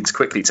this leads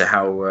quickly to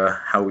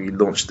how we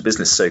launched the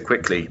business so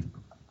quickly.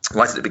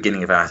 Right at the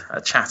beginning of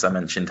our chat, I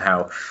mentioned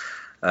how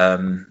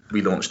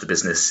we launched the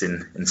business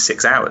in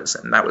 6 hours,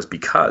 and that was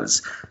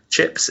because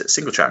Chips at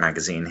Single Track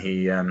Magazine,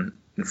 he in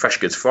Fresh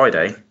Goods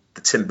Friday,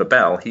 the Timber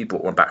bell, he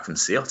brought one back from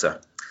Ceuta,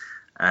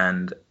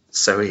 and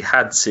so he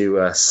had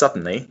to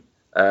suddenly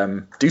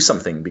do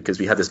something, because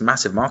we had this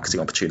massive marketing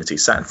opportunity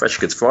sat in Fresh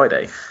Goods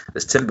Friday,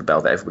 this Timber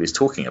bell that everybody's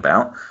talking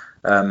about.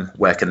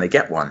 Where can they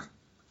get one?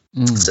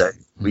 So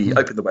we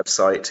opened the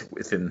website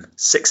within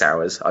 6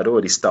 hours. I'd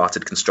already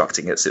started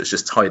constructing it, so it was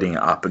just tidying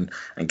it up and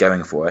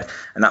going for it.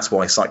 And that's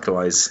why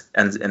Cyclewise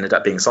ended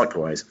up being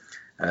Cyclewise.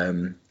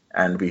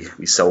 And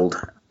we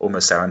sold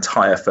almost our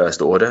entire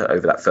first order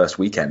over that first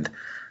weekend.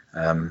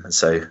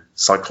 So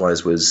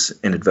Cyclewise was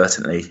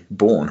inadvertently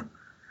born.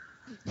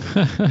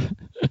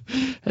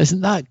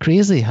 Isn't that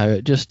crazy how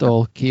it just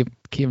all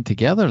came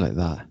together like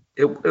that?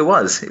 It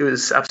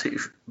was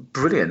absolutely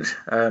brilliant.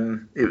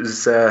 It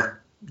was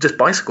just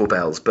bicycle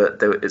bells,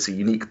 but it's a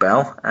unique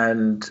bell,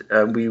 and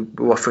we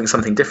were offering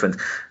something different.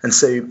 And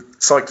so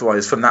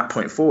Cyclewise, from that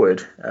point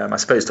forward, I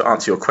suppose to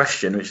answer your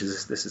question, this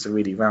is a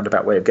really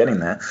roundabout way of getting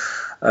there,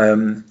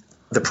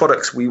 the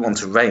products we want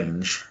to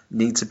range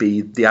need to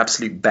be the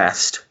absolute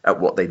best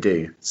at what they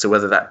do. So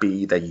whether that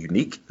be they're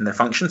unique in their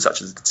function,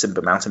 such as the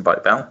Timber mountain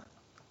bike bell,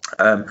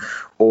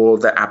 or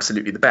they're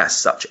absolutely the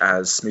best, such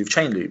as Smooth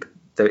Chain Lube.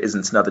 There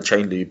isn't another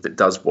chain lube that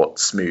does what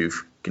Smooth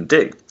can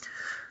do.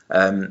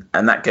 And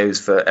that goes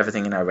for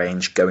everything in our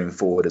range going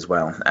forward as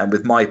well. And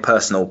with my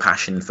personal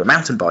passion for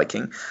mountain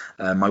biking,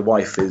 my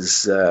wife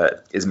is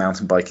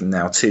mountain biking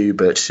now too,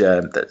 but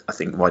I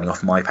think riding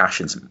off my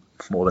passions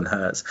more than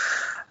hers.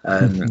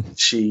 All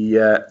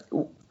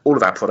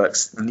of our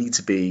products need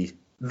to be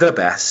the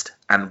best,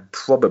 and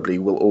probably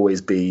will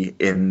always be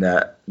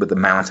with the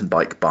mountain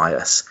bike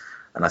bias.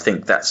 And I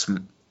think that's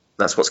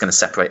what's going to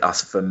separate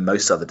us from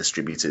most other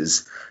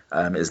distributors,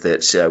 is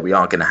that we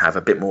are going to have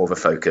a bit more of a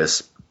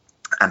focus.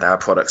 And our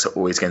products are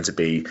always going to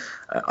be,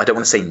 I don't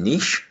want to say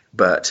niche,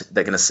 but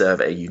they're going to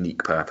serve a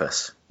unique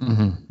purpose.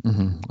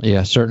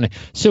 Yeah, certainly.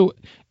 So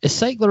is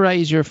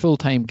Cyclewise your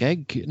full-time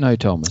gig now,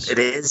 Thomas? It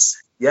is.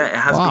 Yeah, it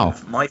has Wow.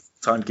 been my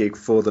full-time gig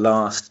for the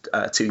last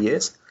 2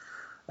 years.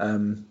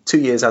 2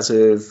 years as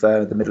of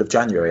the middle of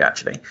January,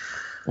 actually.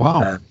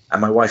 Wow.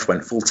 And my wife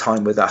went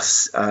full-time with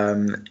us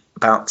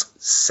about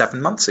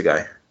 7 months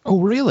ago.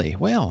 Oh, really?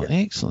 Well,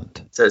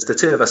 excellent. So it's the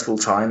two of us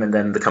full-time, and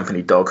then the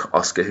company dog,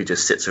 Oscar, who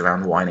just sits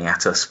around whining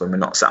at us when we're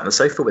not sat on the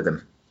sofa with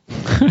him.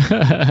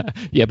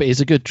 Yeah, but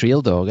he's a good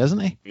trail dog, isn't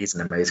he? He's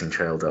an amazing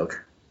trail dog.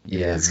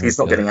 Yeah, He's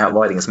not getting out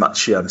riding as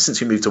much.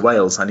 Since we moved to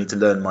Wales, I need to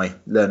learn my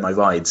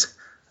rides,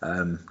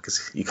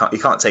 because you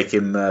can't take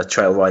him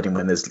trail riding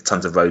when there's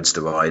tons of roads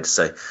to ride.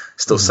 So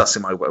still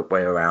sussing my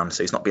way around.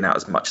 So he's not been out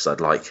as much as I'd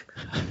like.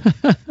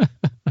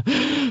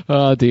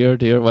 Oh dear.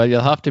 Well,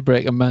 you'll have to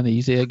break him in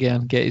easy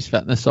again, get his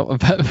fitness up a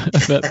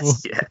bit more.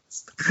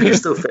 Yes. He's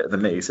still fitter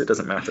than me, so it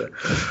doesn't matter.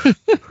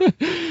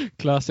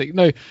 Classic.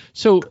 Now,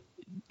 so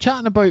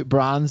chatting about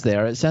brands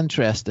there, it's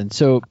interesting.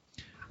 So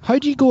how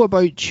do you go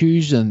about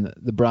choosing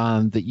the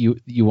brand that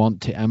you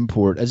want to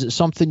import? Is it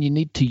something you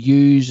need to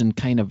use and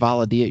kind of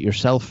validate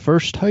yourself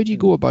first? How do you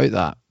go about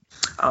that?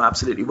 Oh,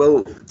 absolutely.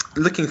 Well,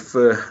 looking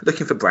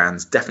for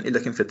brands, definitely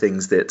looking for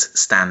things that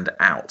stand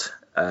out.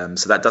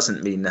 So that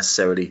doesn't mean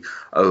necessarily,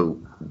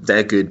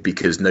 they're good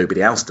because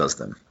nobody else does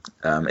them.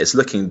 It's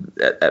looking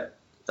at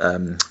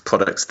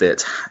products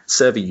that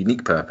serve a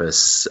unique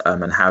purpose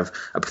and have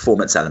a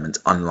performance element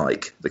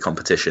unlike the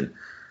competition.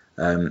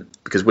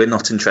 Because we're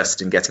not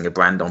interested in getting a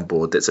brand on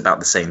board that's about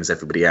the same as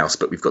everybody else,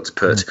 but we've got to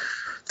put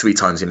 3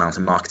 times the amount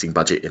of marketing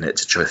budget in it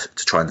to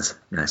try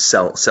and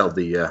sell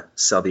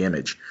the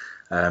image.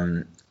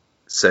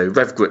 So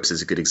Rev Grips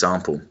is a good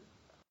example.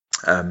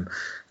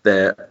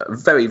 They're a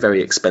very,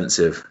 very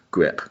expensive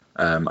grip.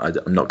 I'm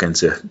not going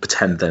to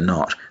pretend they're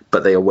not,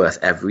 but they are worth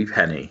every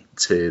penny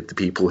to the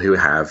people who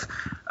have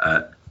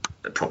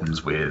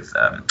problems with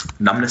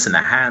numbness in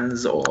their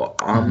hands or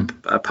arm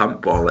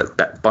pump while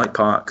at bike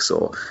parks,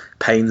 or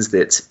pains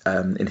that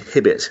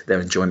inhibit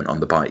their enjoyment on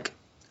the bike.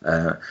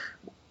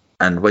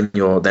 And when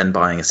you're then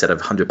buying a set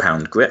of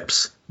 £100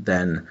 grips,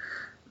 then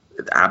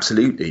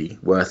absolutely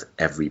worth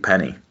every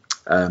penny.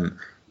 Now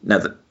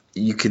that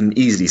you can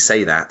easily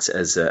say that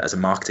as a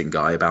marketing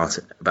guy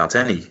about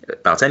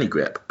any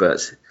grip,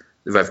 but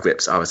the Rev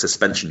Grips are a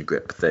suspension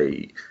grip.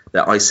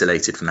 They're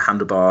isolated from the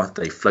handlebar.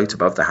 They float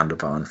above the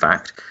handlebar, in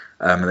fact,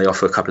 and they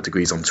offer a couple of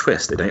degrees on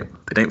twist. They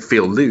don't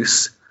feel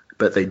loose,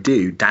 but they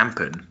do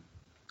dampen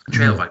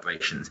trail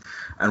vibrations.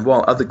 And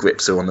while other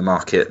grips are on the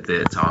market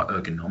that are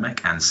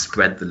ergonomic and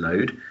spread the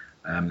load,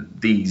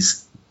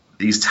 these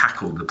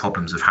tackle the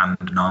problems of hand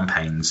and arm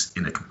pains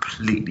in a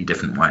completely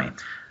different way.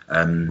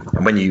 And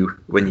when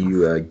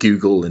you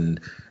Google and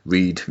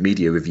read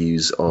media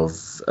reviews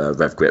of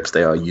Rev Grips,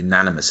 they are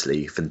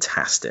unanimously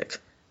fantastic,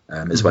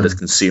 as well as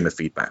consumer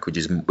feedback, which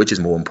is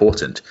more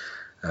important.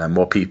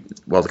 While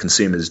the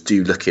consumers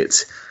do look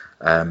at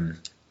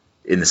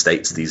in the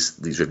States,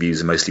 these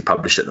reviews are mostly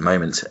published at the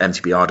moment,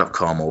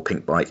 mtbr.com or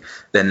Pinkbike,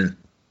 then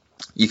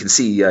you can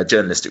see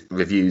journalistic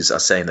reviews are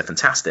saying they're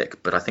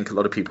fantastic, but I think a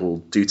lot of people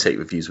do take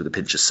reviews with a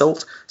pinch of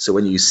salt. So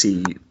when you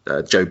see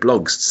Joe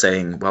Blogs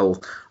saying,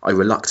 well, I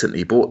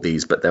reluctantly bought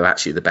these, but they're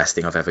actually the best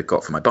thing I've ever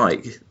got for my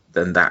bike,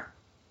 then that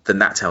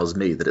tells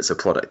me that it's a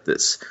product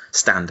that's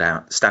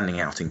standing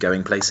out and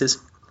going places.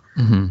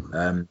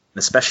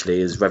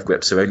 Especially as Rev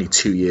Grips are only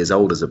 2 years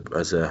old as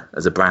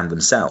a brand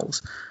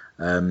themselves.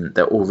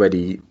 They're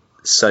already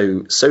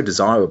so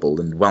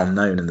desirable and well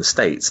known in the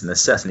States, and they're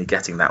certainly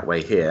getting that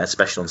way here,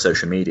 especially on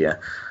social media.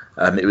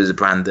 It was a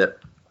brand that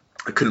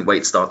I couldn't wait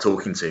to start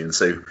talking to, and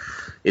so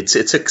it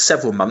took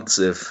several months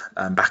of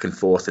back and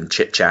forth and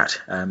chit chat,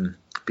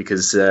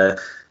 because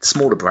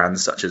smaller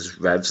brands such as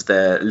Revs,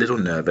 they're a little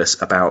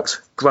nervous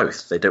about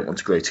growth. They don't want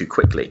to grow too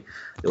quickly.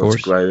 They want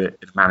to grow in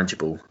a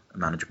manageable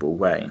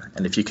way.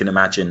 And if you can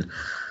imagine,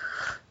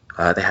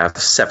 they have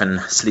 7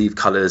 sleeve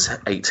colours,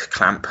 8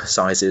 clamp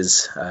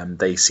sizes.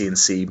 They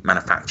CNC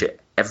manufacture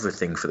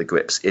everything for the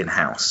grips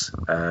in-house.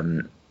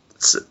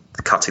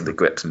 Cutting the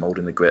grips,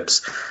 moulding the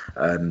grips,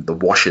 the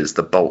washers,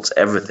 the bolts,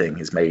 everything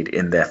is made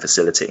in their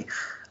facility.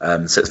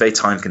 So it's very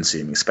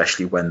time-consuming,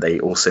 especially when they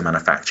also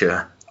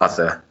manufacture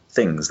other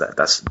things.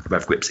 That's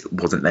Rev Grips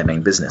wasn't their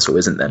main business, or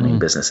isn't their main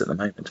business at the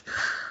moment.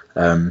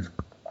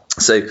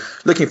 So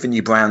looking for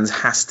new brands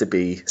has to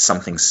be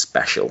something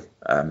special.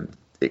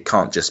 It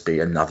can't just be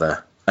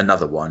another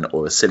one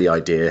or a silly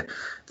idea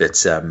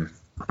that's going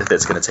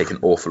to take an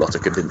awful lot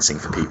of convincing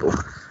for people.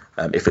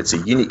 If it's a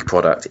unique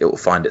product, it will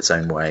find its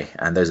own way,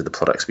 and those are the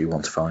products we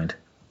want to find.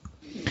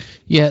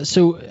 Yeah,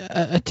 so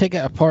I take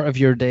it a part of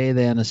your day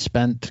then is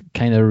spent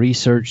kind of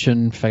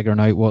researching, figuring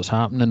out what's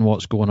happening,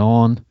 what's going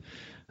on,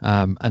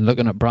 and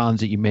looking at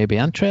brands that you may be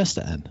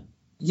interested in.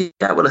 Yeah,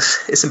 well,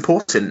 it's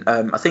important.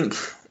 I think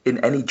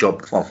in any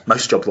job, well,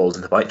 most job roles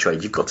in the bike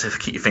trade, you've got to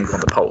keep your finger on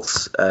the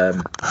pulse.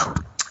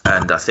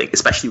 And I think,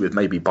 especially with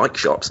maybe bike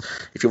shops,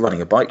 if you're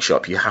running a bike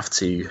shop, you have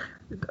to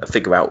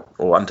figure out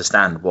or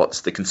understand what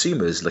the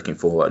consumer is looking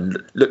for,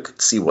 and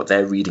see what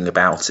they're reading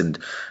about and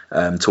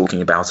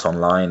talking about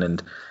online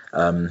and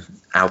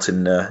out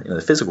in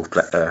the physical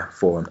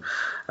forum.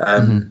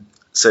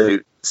 So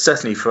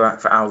certainly for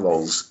our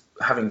roles,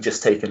 having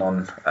just taken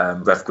on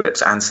Rev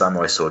Grips and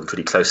Samurai Sword in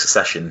pretty close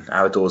succession,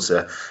 our doors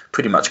are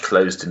pretty much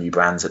closed to new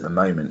brands at the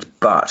moment.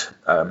 But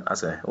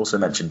as I also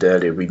mentioned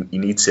earlier, you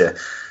need to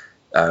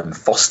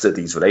foster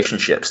these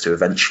relationships to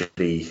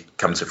eventually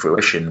come to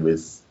fruition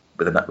with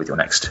your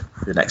next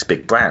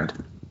big brand.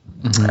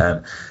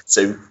 Mm-hmm.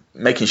 So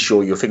making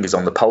sure your finger's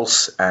on the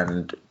pulse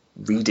and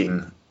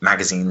reading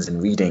magazines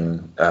and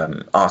reading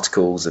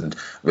articles and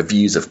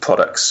reviews of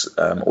products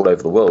all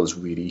over the world is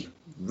really,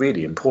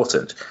 really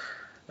important.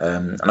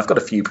 And I've got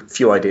a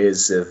few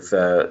ideas of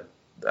the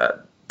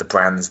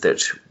brands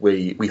that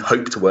we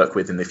hope to work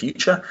with in the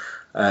future,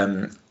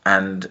 and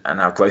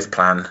our growth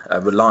plan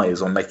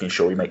relies on making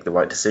sure we make the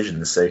right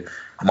decisions. So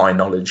my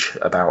knowledge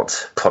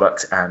about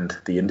product and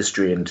the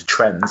industry and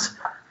trends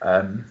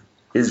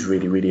is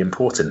really, really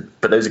important.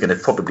 But those are going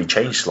to probably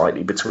change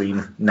slightly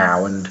between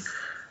now and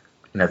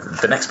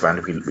the next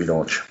brand we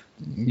launch.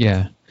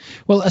 Yeah.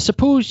 Well, I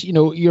suppose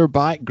your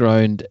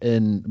background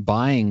in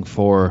buying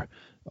for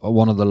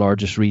one of the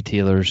largest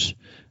retailers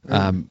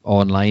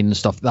online and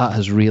stuff, that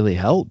has really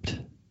helped.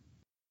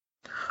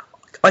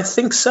 I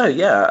think so,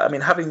 yeah. I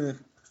mean, having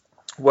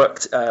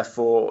worked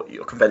for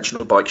your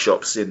conventional bike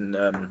shops in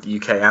the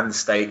UK and the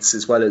States,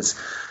 as well as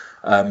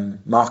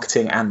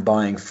marketing and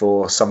buying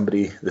for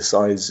somebody the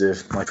size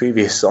of my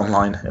previous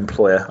online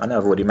employer. I know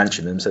I've already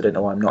mentioned them, so I don't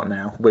know why I'm not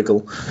now.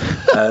 Wiggle.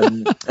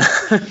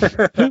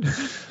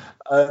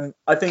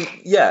 I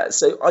think, yeah.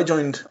 So I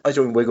joined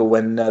Wiggle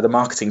when the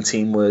marketing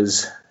team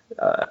was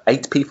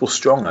 8 people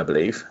strong, I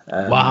believe.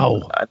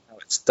 Wow. And now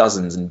it's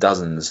dozens and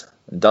dozens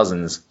and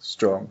dozens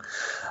strong.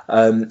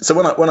 So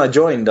when I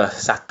joined, I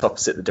sat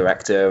opposite the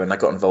director, and I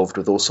got involved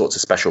with all sorts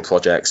of special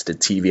projects. Did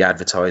TV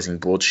advertising,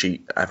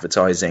 broadsheet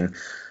advertising,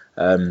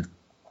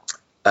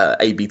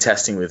 A/B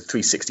testing with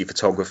 360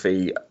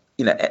 photography.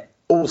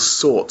 All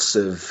sorts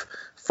of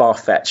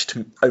far-fetched,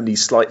 only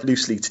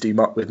loosely to do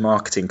with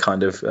marketing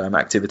kind of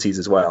activities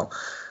as well.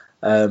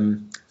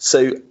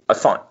 So I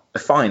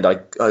find I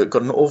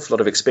got an awful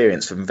lot of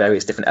experience from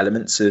various different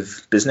elements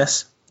of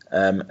business.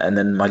 And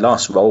then my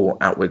last role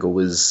at Wiggle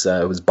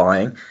was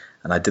buying,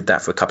 and I did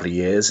that for a couple of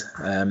years.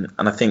 And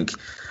I think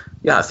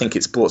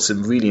it's brought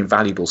some really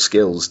invaluable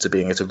skills to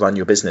being able to run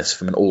your business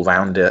from an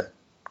all-rounder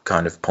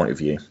kind of point of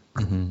view.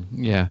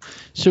 Mm-hmm. Yeah.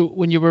 So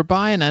when you were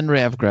buying in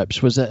Rev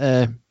Grips,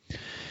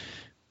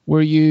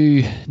 were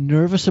you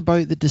nervous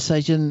about the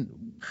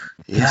decision,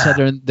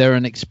 considering they're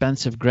an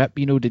expensive grip?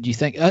 Did you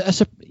think,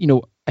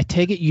 I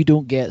take it you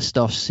don't get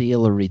stuff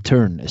sale or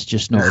return. It's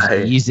just not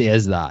as easy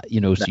as that,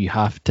 so you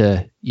have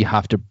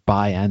to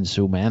buy in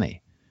so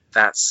many.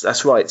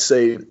 That's right.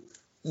 So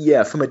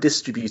yeah, from a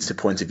distributor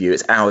point of view,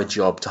 it's our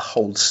job to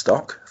hold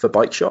stock for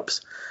bike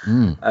shops.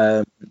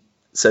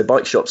 So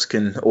bike shops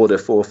can order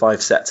 4 or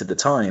 5 sets at a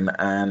time,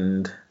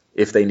 and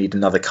if they need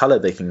another color,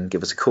 they can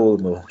give us a call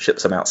and we'll ship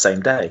some out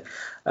same day.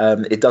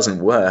 It doesn't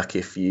work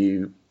if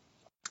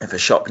a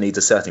shop needs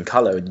a certain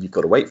color and you've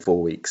got to wait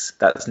 4 weeks.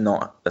 That's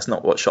not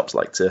what shops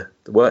like to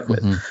work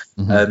with.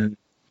 Mm-hmm.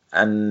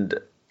 And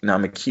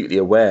I'm acutely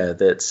aware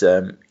that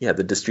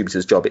the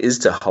distributor's job is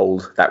to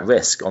hold that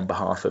risk on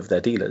behalf of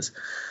their dealers.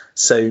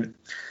 So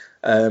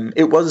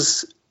it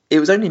was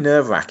only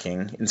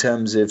nerve-wracking in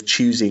terms of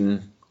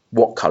choosing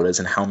what colors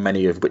and how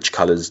many of which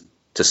colors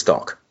to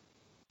stock.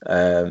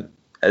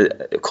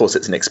 Of course,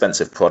 it's an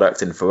expensive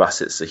product, and for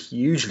us, it's a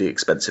hugely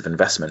expensive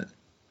investment.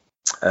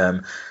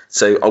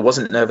 So I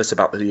wasn't nervous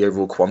about the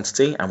overall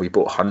quantity, and we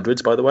bought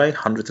hundreds, by the way,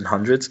 hundreds and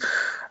hundreds.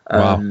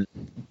 Wow.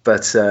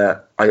 But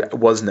I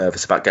was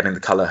nervous about getting the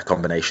color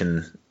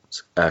combination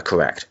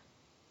correct.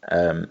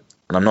 And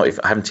I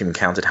haven't even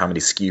counted how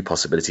many SKU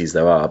possibilities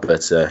there are.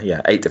 But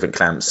 8 different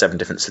clamps, 7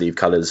 different sleeve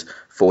colors,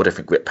 4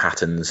 different grip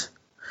patterns.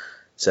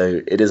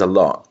 So it is a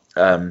lot.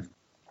 And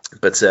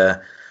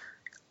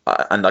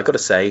I got to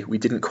say, we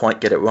didn't quite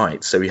get it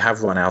right. So we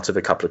have run out of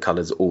a couple of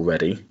colors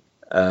already.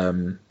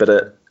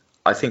 But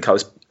I think I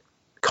was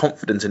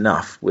confident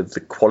enough with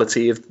the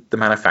quality of the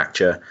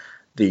manufacture,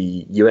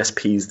 the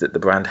USPs that the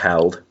brand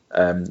held,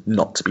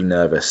 not to be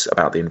nervous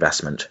about the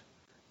investment.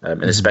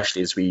 And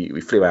especially as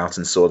we flew out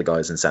and saw the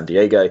guys in San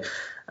Diego,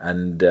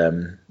 and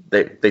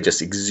they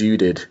just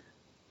exuded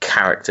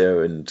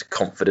character and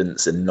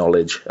confidence and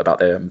knowledge about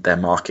their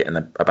market and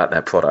about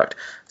their product.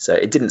 So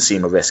it didn't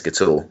seem a risk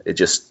at all. It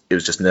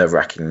was just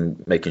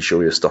nerve-wracking, making sure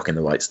we were stocking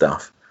the right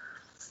stuff.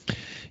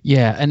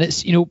 Yeah, and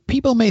it's,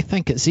 people may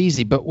think it's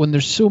easy, but when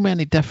there's so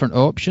many different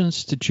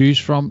options to choose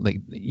from,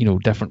 like,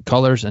 different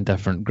colors and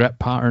different grip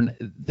pattern,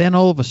 then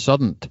all of a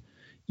sudden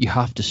you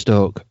have to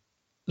stock,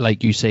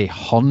 like you say,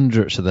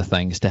 hundreds of the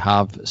things to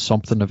have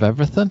something of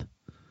everything.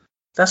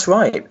 That's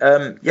right.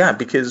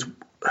 Because,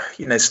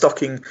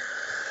 stocking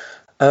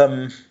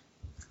 4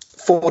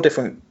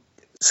 different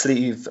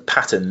sleeve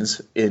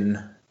patterns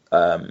in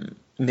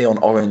neon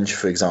orange,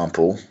 for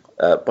example,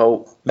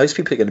 most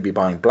people are going to be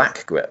buying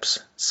black grips.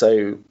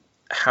 So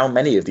how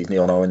many of these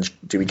neon orange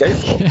do we go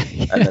for?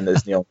 And then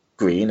there's neon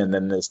green, and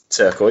then there's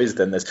turquoise,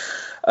 then there's...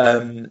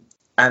 and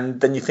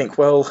then you think,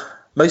 well,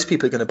 most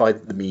people are going to buy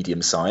the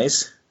medium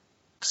size.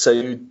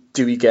 So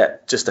do we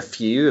get just a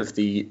few of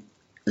the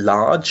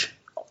large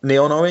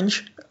neon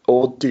orange,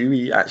 or do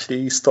we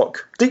actually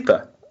stock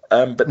deeper?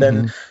 But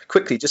then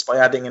quickly, just by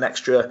adding an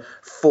extra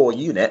 4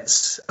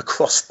 units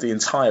across the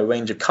entire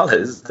range of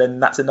colours, then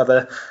that's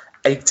another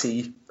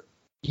 80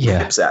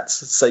 grip sets.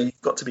 So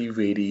you've got to be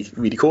really,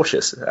 really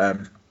cautious.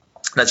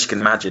 As you can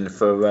imagine,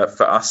 for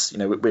us,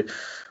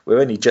 we're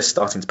only just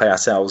starting to pay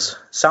ourselves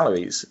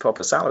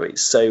proper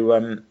salaries.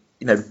 So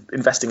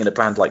investing in a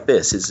brand like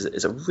this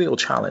is a real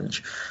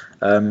challenge,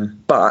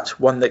 but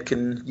one that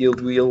can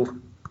yield real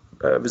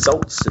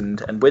results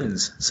and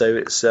wins. So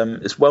it's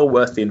well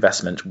worth the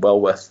investment, well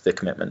worth the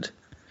commitment.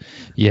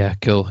 Yeah,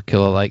 cool. I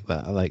like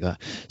that.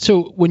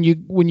 So when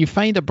you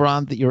find a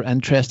brand that you're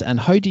interested in,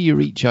 how do you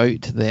reach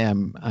out to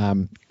them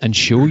and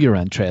show your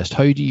interest?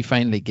 How do you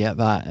finally get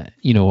that,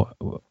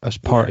 as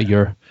part of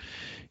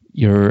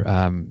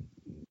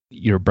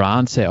your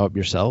brand set up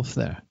yourself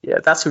there? Yeah,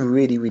 that's a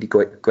really, really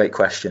great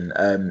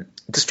question.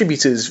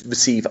 Distributors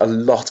receive a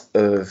lot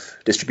of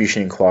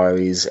distribution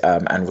inquiries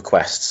and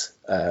requests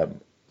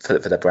for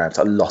their brands,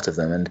 a lot of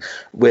them, and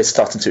we're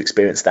starting to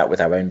experience that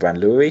with our own brand,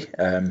 Luri.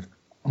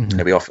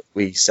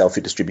 We sell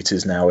through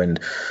distributors now in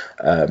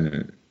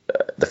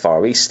the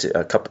Far East,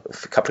 a couple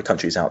of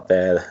countries out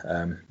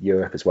there,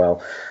 Europe as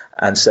well.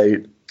 And so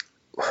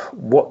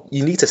what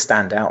you need to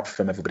stand out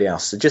from everybody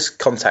else. So just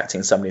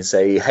contacting somebody and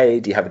say,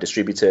 hey, do you have a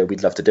distributor?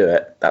 We'd love to do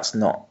it. That's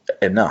not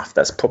enough.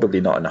 That's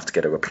probably not enough to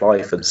get a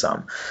reply from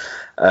some.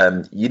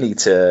 You need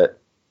to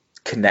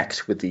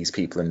connect with these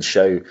people and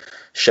show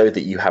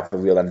that you have a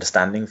real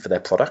understanding for their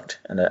product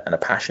and a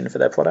passion for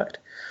their product.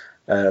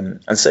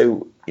 And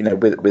so,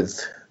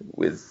 with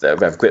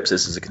Rev Grips,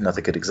 this is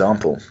another good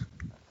example.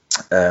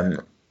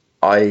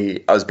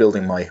 I was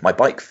building my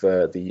bike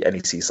for the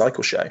NEC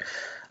Cycle Show,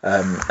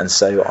 and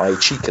so I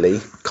cheekily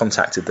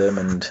contacted them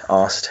and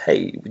asked,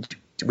 hey,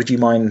 would you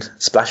mind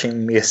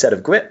splashing me a set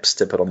of grips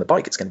to put on the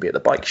bike? It's going to be at the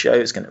bike show.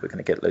 We're going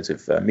to get loads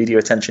of media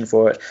attention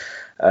for it.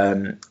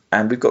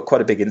 And we've got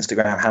quite a big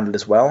Instagram handle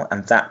as well,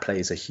 and that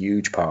plays a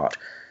huge part.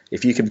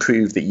 If you can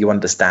prove that you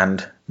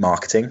understand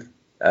marketing,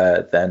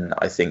 then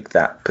I think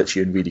that puts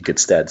you in really good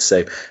stead.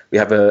 So we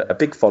have a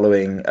big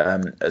following,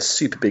 a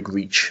super big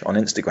reach on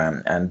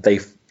Instagram, and they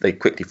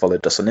quickly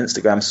followed us on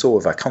Instagram, saw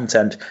of our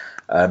content,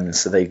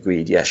 so they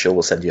agreed, yeah, sure,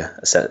 we'll send you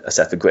a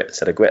set of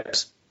grips.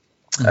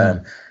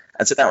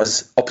 And so that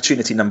was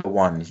opportunity number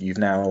one. You've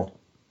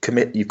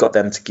got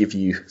them to give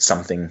you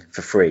something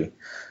for free.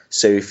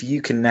 So if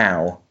you can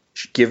now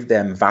give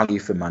them value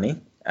for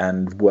money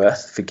and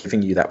worth for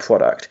giving you that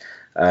product,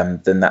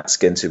 then that's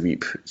going to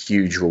reap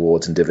huge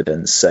rewards and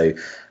dividends. So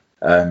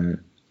our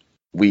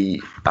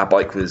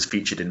bike was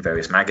featured in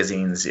various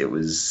magazines. It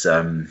was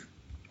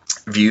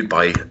viewed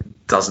by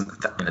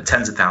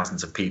tens of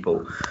thousands of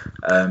people,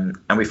 and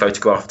we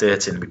photographed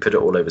it and we put it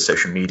all over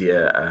social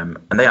media,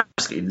 and they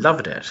absolutely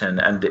loved it,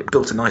 and it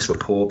built a nice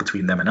rapport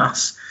between them and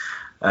us.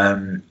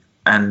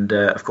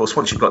 Of course,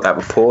 once you've got that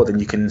rapport, then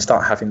you can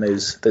start having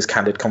those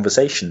candid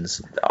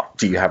conversations.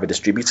 Do you have a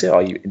distributor?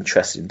 Are you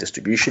interested in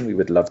distribution? We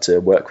would love to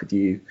work with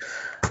you.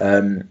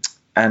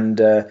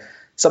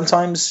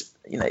 Sometimes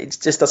it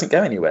just doesn't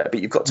go anywhere,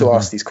 but you've got to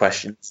ask these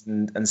questions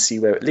and see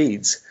where it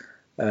leads.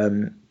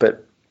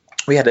 But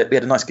we had a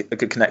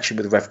good connection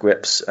with Rev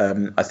Grips.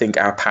 I think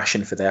our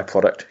passion for their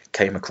product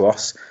came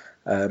across,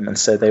 and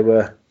so they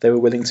were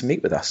willing to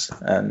meet with us,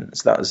 and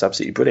so that was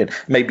absolutely brilliant.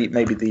 Maybe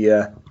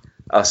the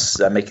us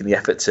making the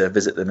effort to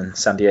visit them in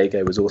San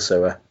Diego was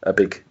also a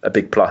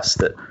big plus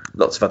that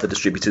lots of other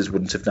distributors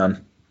wouldn't have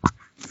done.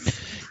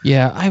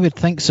 Yeah, I would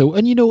think so.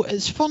 And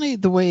it's funny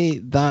the way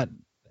that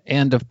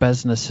end of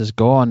business has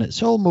gone.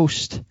 It's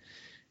almost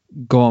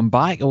gone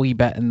back a wee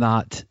bit in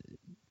that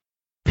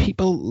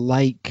people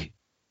like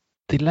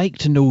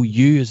to know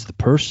you as the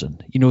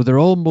person. They're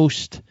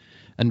almost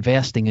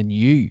investing in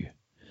you.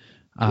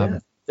 Yeah,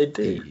 they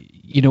do.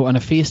 And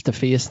a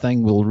face-to-face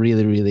thing will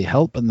really, really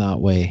help in that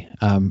way.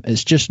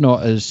 It's just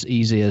not as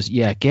easy as,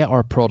 get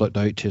our product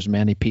out to as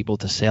many people,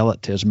 to sell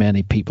it to as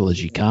many people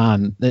as you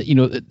can.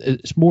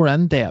 It's more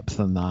in-depth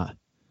than that.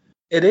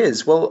 It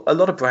is. Well, a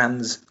lot of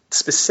brands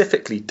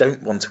specifically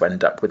don't want to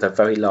end up with a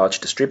very large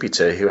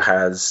distributor who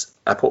has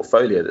a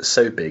portfolio that's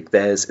so big,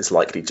 theirs is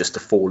likely just to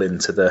fall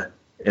into the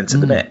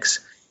mix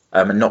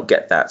and not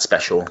get that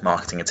special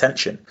marketing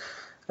attention.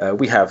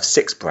 We have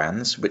 6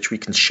 brands which we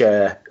can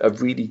share a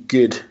really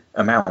good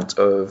amount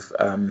of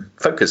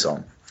focus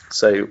on.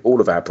 So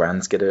all of our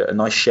brands get a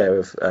nice share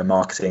of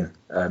marketing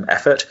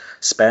effort,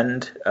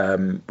 spend.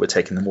 We're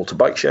taking them all to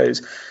bike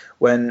shows.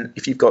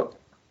 If you've got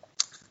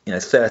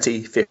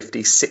 30,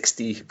 50,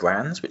 60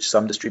 brands, which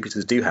some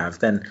distributors do have,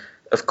 then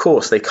of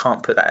course they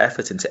can't put that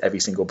effort into every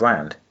single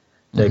brand.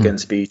 They're going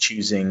to be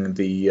choosing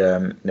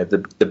the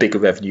bigger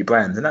revenue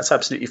brands, and that's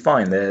absolutely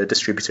fine. They're a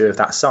distributor of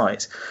that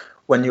size.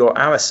 When you're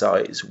our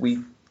size,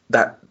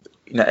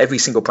 every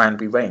single brand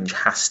we range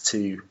has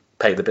to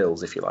pay the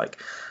bills, if you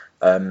like.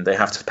 They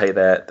have to pay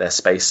their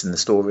space in the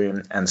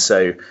storeroom, and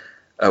so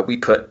we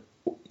put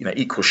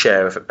equal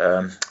share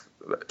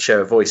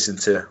of voice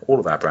into all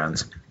of our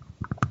brands.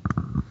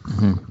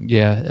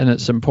 Yeah, and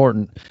it's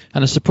important.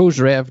 And I suppose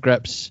Rev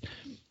Grips,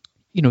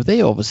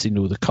 they obviously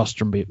know the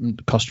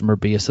customer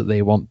base that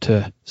they want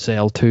to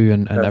sell to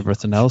and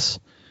everything else.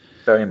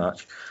 Very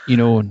much.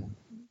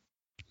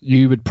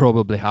 You would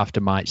probably have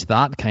to match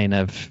that kind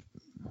of,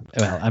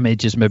 well,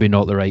 image is maybe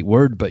not the right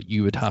word, but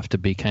you would have to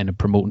be kind of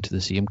promoting to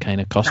the same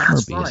kind of customer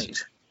base.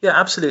 Right. Yeah,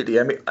 absolutely.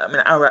 I mean,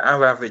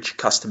 our average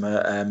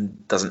customer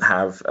doesn't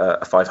have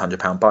a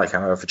 £500 bike.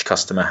 Our average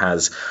customer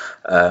has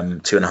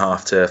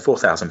 £2,500 to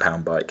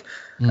 £4,000 bike.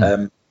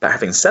 But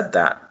having said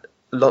that,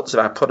 lots of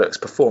our products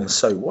perform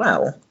so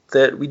well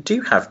that we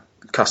do have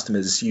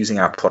customers using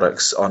our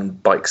products on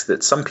bikes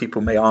that some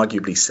people may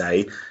arguably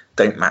say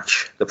don't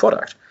match the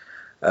product.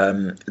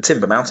 The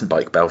Timber mountain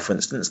bike bell, for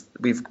instance,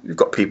 we've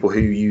got people who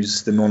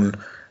use them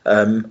on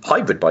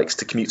hybrid bikes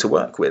to commute to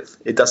work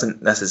with. It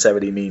doesn't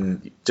necessarily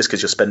mean just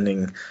because you're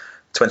spending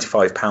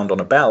 £25 on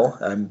a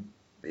bell,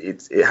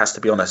 it has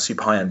to be on a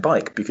super high-end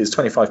bike, because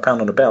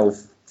 £25 on a bell,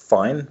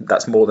 fine,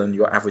 that's more than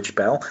your average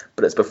bell,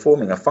 but it's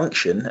performing a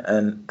function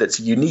and that's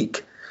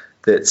unique,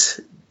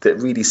 that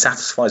really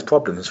satisfies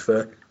problems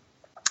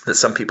that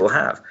some people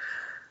have.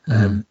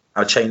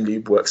 Our chain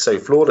lube works so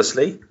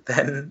flawlessly,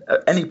 then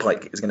any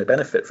bike is going to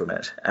benefit from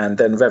it. And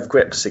then Rev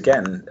grips,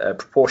 again,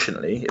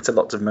 proportionally, it's a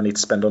lot of money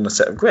to spend on a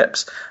set of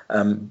grips,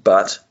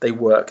 but they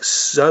work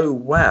so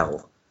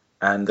well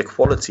and the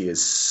quality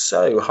is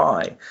so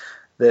high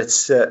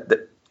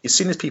that as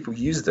soon as people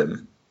use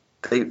them,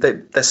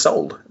 they're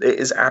sold. It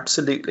is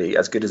absolutely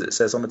as good as it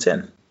says on the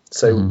tin.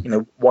 So,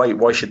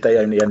 why should they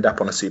only end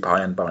up on a super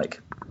high-end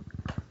bike?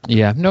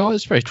 Yeah, no,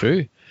 it's very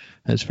true.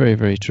 It's very,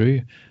 very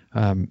true.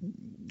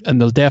 And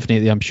they'll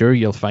definitely, I'm sure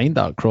you'll find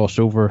that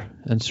crossover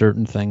in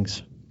certain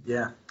things.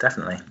 Yeah,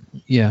 definitely.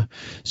 Yeah.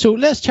 So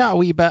let's chat a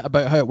wee bit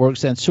about how it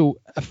works then. So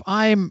if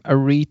I'm a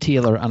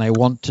retailer and I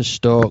want to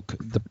stock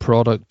the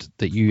product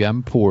that you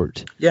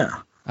import,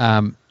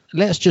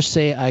 let's just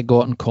say I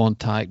got in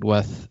contact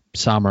with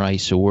Samurai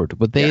Sword.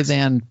 Would they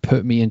then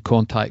put me in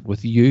contact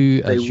with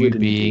you as you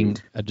being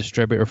indeed a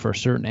distributor for a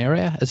certain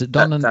area? Is it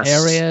done in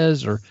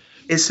areas or?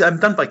 It's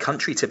done by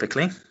country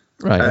typically.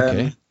 Right.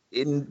 Okay.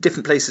 In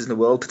different places in the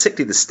world,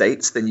 particularly the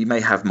States, then you may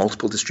have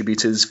multiple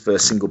distributors for a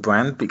single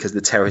brand because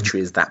the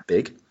territory is that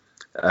big.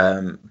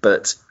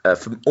 But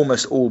for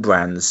almost all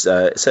brands,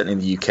 certainly in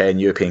the UK and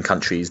European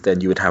countries,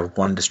 then you would have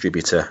one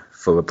distributor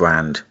for a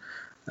brand.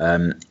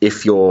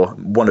 If you're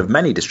one of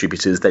many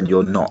distributors, then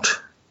you're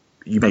not.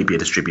 You may be a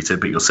distributor,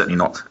 but you're certainly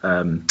not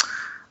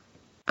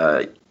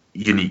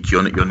unique.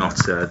 You're not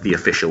the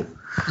official.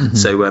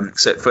 So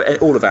for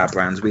all of our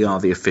brands, we are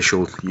the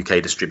official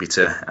UK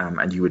distributor,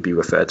 and you would be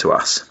referred to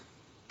us.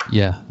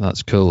 Yeah,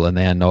 that's cool. And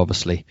then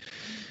obviously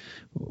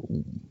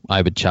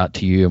I would chat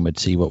to you and would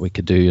see what we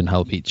could do and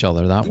help each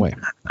other that way.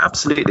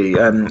 Absolutely.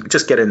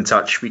 Just get in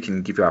touch. We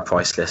can give you our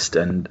price list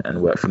and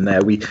work from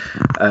there.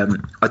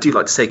 I do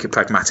like to take a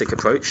pragmatic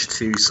approach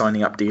to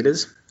signing up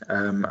dealers.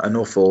 An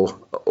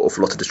awful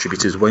lot of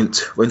distributors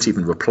won't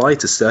even reply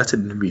to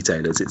certain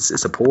retailers.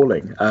 It's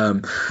appalling.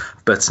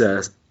 But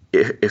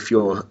if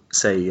you're,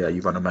 say,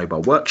 you run a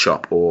mobile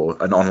workshop or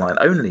an online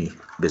only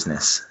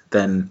business,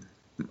 then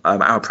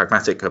our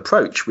pragmatic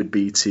approach would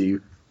be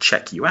to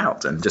check you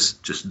out and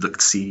just look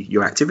to see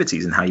your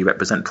activities and how you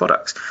represent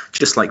products,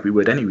 just like we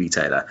would any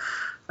retailer.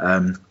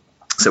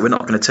 So we're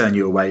not going to turn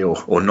you away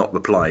or not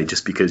reply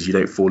just because you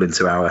don't fall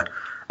into our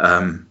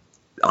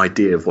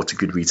idea of what a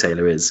good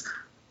retailer is.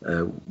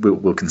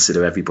 We'll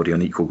consider everybody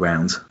on equal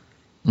ground.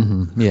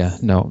 Yeah,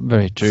 no,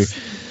 very true.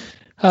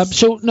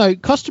 So now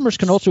customers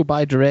can also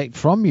buy direct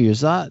from you.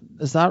 Is that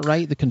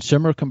right? The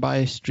consumer can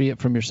buy straight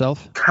from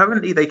yourself?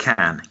 Currently they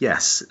can,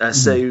 yes.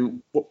 So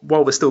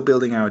while we're still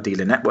building our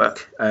dealer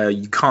network,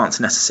 you can't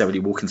necessarily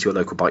walk into your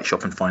local bike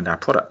shop and find our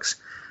products.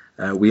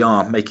 We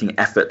are making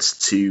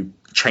efforts to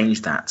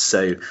change that.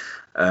 So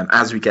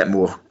as we get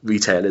more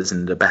retailers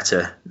and a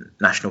better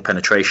national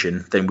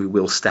penetration, then we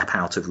will step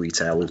out of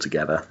retail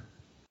altogether.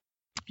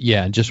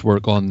 Yeah, and just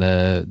work on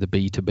the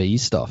B2B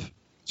stuff.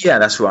 Yeah,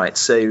 that's right.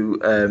 So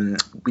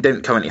we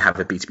don't currently have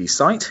a B2B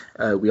site.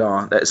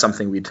 That's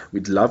something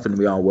we'd love and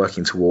we are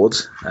working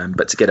towards.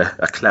 But to get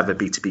a clever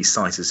B2B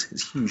site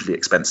is hugely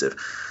expensive.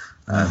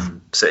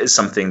 So it's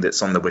something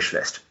that's on the wish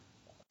list.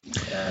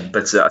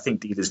 But I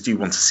think dealers do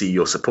want to see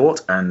your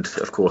support and,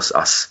 of course,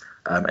 us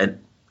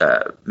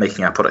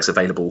making our products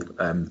available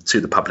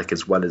to the public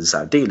as well as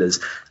our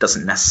dealers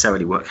doesn't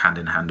necessarily work hand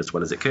in hand as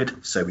well as it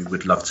could. So we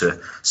would love to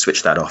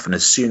switch that off. And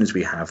as soon as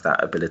we have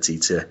that ability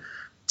to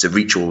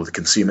reach all of the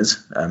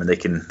consumers and they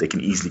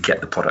can easily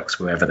get the products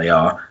wherever they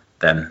are,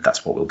 then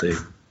that's what we'll do.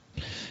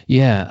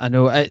 Yeah, I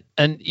know.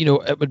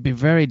 It would be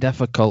very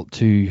difficult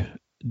to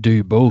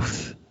do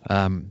both.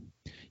 An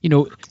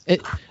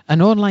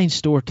online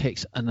store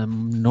takes an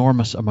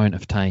enormous amount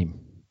of time.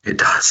 It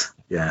does.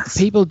 Yes.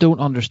 People don't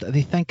understand.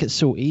 They think it's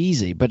so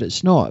easy, but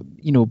it's not.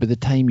 By the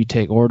time you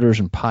take orders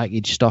and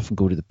package stuff and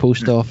go to the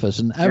post office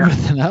and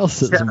everything else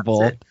that's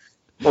involved.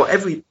 Well,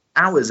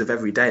 hours of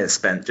every day are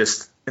spent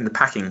just in the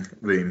packing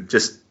room,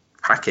 just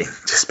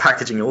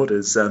packaging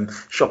orders.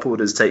 Shop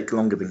orders take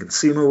longer than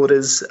consumer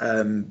orders.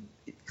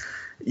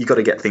 you got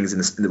to get things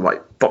in the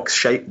right box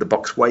shape, the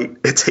box weight.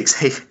 It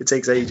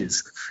takes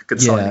ages.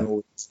 Consigning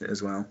all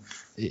as well.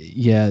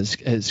 Yeah,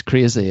 it's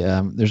crazy.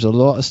 There's a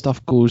lot of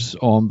stuff goes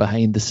on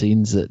behind the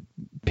scenes that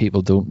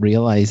people don't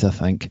realize, I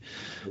think.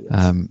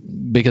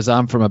 Because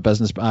I'm from a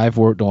business, but I've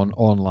worked on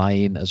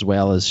online as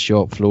well as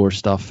shop floor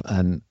stuff,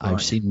 and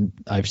right.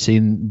 I've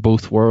seen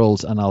both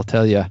worlds, and I'll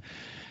tell you,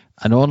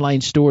 an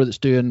online store that's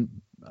doing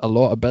a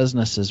lot of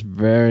business is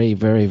very,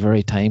 very,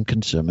 very time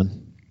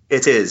consuming.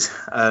 It is.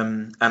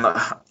 And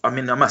I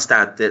must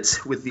add that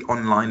with the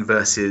online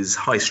versus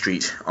high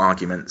street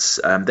arguments,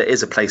 there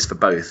is a place for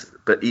both.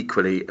 But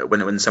equally,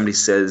 when somebody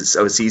says,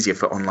 it's easier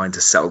for online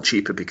to sell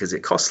cheaper because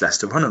it costs less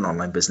to run an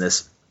online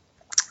business,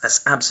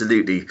 that's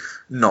absolutely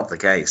not the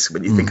case.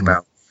 When you think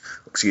about,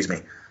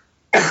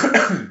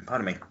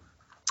 pardon me.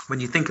 When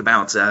you think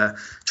about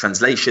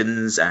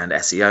translations and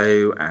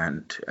SEO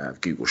and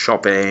Google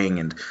Shopping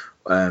and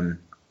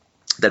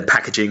then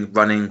packaging,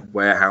 running,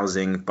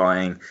 warehousing,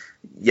 buying,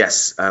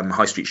 yes,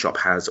 High Street Shop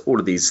has all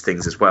of these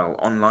things as well.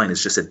 Online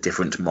is just a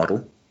different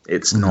model.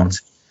 It's not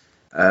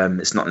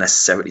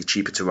necessarily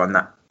cheaper to run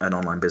an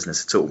online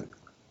business at all.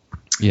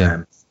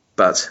 Yeah.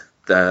 But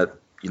the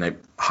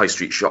High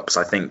Street shops,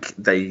 I think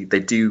they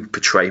do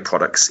portray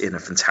products in a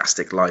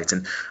fantastic light,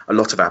 and a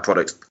lot of our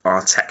products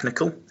are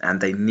technical,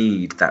 and they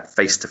need that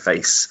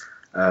face-to-face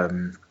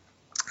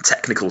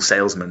technical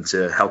salesman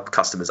to help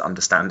customers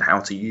understand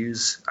how to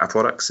use our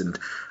products and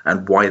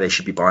why they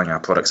should be buying our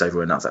products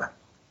over another.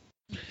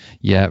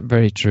 Yeah,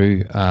 very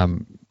true.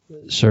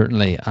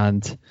 Certainly.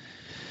 And,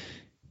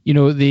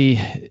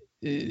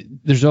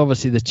 there's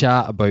obviously the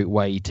chat about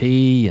YT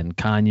and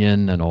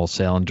Canyon and all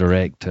selling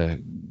direct to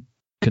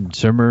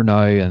consumer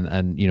now,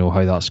 and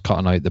how that's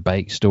cutting out the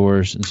bike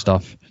stores and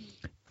stuff.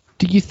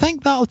 Do you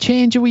think that'll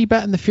change a wee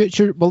bit in the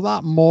future? Will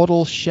that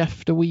model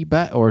shift a wee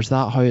bit, or is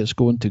that how it's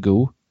going to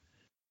go?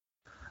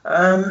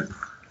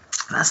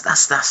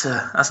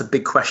 That's a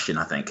big question,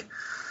 I think.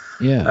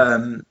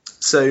 Yeah.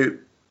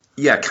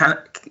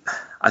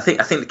 I think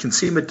the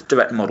consumer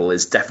direct model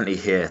is definitely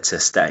here to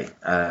stay,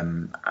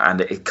 and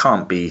it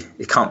can't be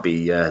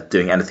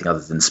doing anything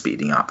other than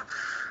speeding up.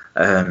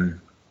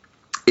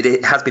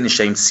 It has been a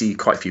shame to see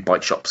quite a few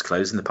bike shops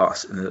close in the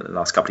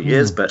last couple of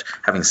years. But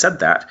having said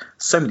that,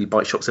 so many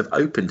bike shops have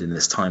opened in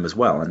this time as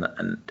well,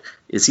 and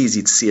it's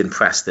easy to see in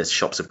press that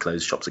shops are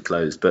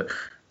closed, but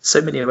so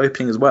many are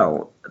opening as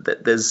well.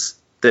 That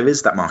there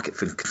is that market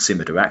for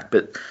consumer direct,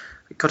 but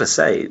I've got to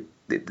say,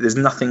 there's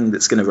nothing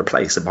that's going to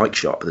replace a bike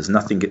shop. There's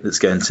nothing that's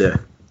going to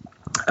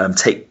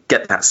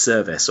get that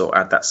service or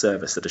add that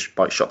service that a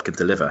bike shop can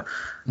deliver.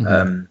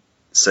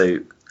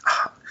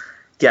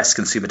 Yes,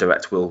 consumer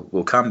direct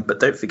will come, but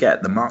don't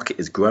forget the market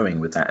is growing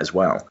with that as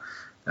well.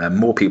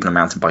 More people are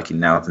mountain biking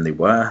now than they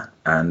were,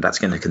 and that's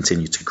going to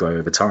continue to grow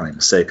over time.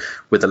 So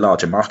with a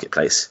larger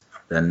marketplace,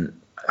 then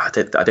I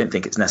don't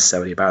think it's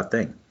necessarily a bad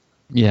thing.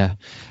 Yeah,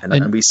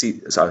 and we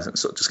see. So I was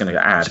just going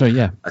to add. Sorry,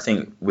 yeah. I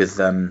think with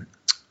our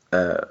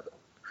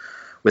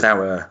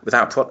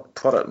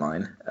product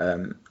line,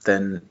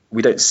 then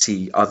we don't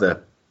see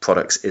other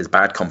products as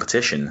bad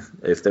competition.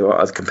 If there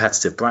are other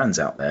competitive brands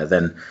out there,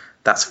 then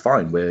that's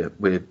fine. We're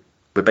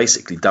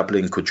basically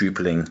doubling,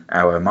 quadrupling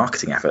our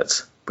marketing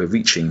efforts. We're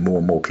reaching more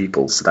and more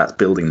people, so that's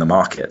building the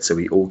market. So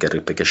we all get a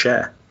bigger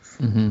share.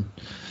 Mm-hmm.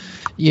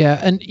 Yeah,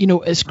 and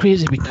it's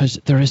crazy because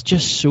there is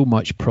just so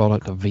much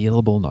product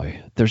available now.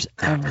 There's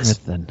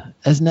everything,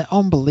 isn't it?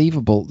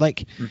 Unbelievable.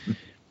 Like,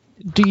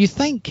 do you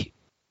think,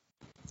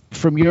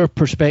 from your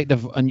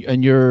perspective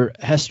and your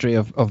history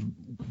of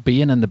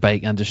being in the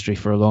bike industry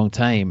for a long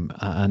time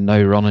and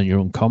now running your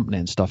own company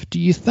and stuff, do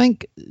you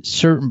think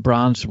certain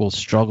brands will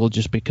struggle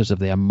just because of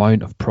the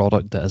amount of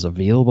product that is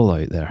available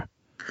out there?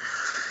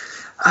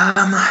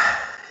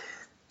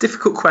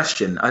 Difficult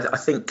question. I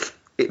think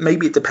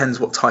it depends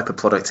what type of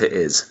product it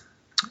is.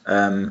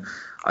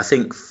 I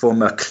think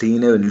from a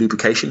cleaner and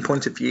lubrication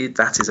point of view,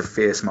 that is a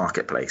fierce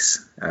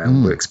marketplace.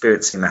 We're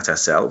experiencing that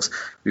ourselves.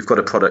 We've got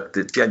a product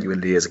that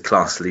genuinely is a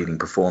class-leading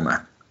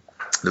performer.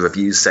 The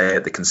reviews say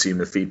it, the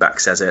consumer feedback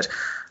says it.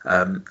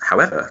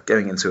 However,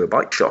 going into a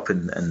bike shop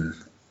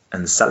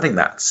and selling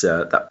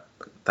that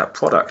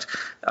product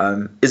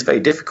is very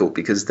difficult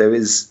because there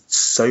is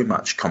so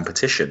much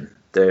competition.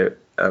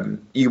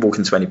 You walk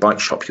into any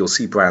bike shop, you'll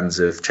see brands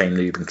of chain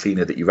lube and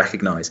cleaner that you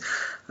recognise,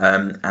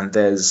 and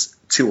there's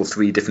 2 or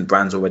 3 different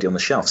brands already on the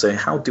shelf. So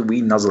how do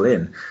we nestle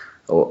in,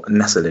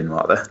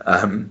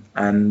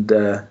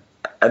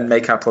 and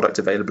make our product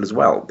available as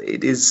well?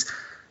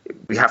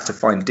 We have to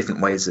find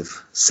different ways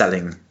of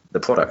selling the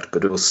product,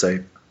 but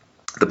also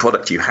the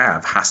product you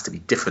have has to be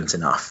different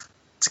enough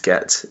to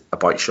get a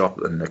bike shop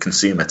and a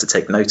consumer to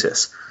take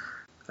notice.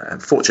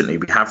 Fortunately,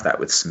 we have that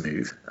with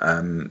Smooth.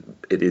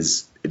 It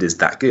is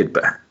that good,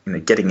 but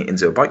getting it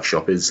into a bike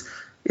shop is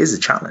a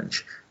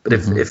challenge. But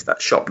if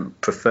that shop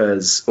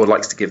prefers or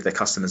likes to give their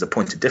customers a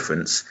point of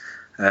difference,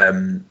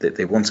 that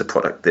they want a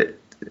product that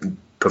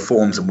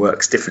performs and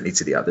works differently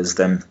to the others,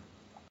 then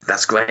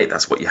that's great.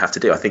 That's what you have to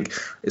do. I think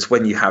it's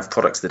when you have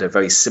products that are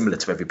very similar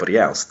to everybody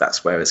else,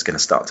 that's where it's going to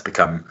start to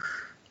become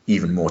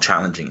even more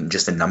challenging and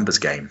just a numbers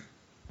game.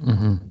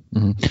 Mm-hmm.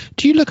 Mm-hmm.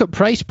 Do you look at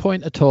price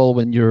point at all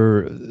when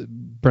you're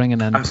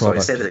bringing in products?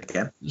 Sorry, say that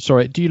again.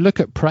 Sorry, do you look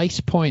at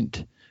price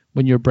point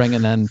when you're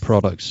bringing in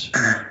products?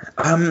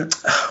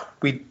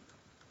 We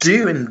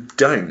do and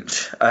don't.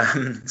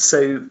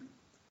 So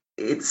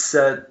it's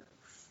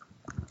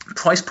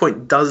price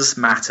point does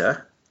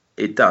matter.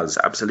 It does,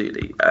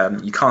 absolutely.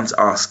 You can't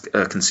ask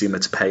a consumer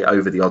to pay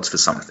over the odds for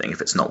something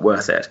if it's not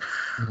worth it.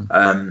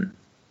 Mm-hmm.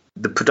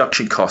 The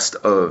production cost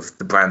of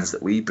the brands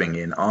that we bring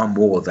in are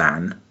more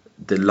than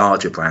the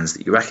larger brands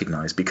that you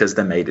recognize because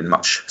they're made in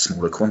much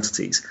smaller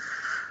quantities.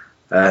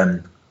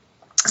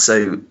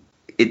 So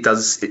it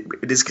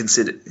is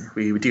considered.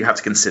 We do have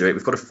to consider it.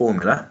 We've got a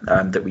formula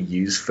that we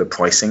use for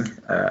pricing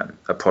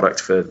a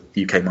product for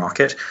the UK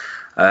market,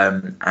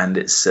 and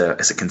it's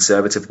a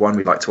conservative one.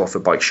 We like to offer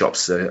bike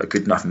shops a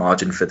good enough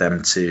margin for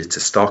them to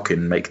stock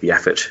and make the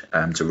effort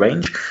to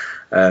range.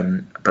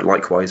 But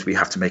likewise, we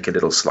have to make a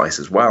little slice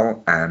as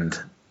well, and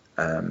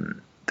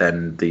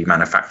then the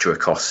manufacturer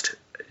cost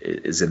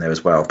is in there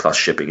as well, plus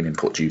shipping and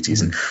import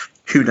duties, and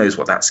who knows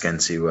what that's going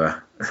to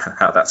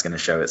how that's going to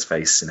show its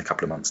face in a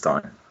couple of months'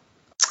 time.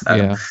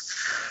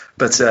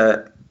 But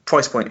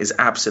price point is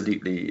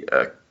absolutely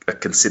a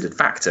considered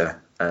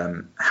factor.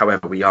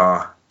 However, we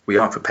are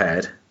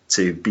prepared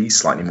to be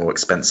slightly more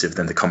expensive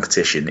than the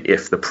competition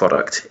if the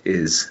product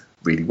is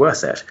really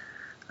worth it.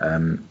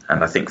 And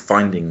I think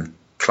finding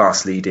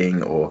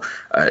class-leading or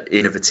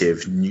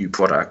innovative new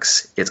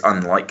products, it's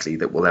unlikely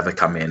that we'll ever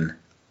come in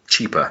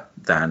cheaper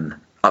than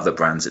other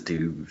brands that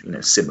do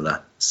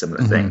similar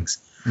things.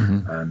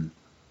 Mm-hmm.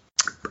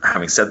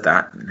 Having said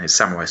that,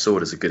 Samurai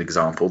Sword is a good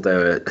example.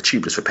 They're a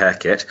tubeless repair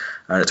kit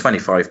at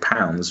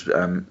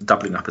 £25,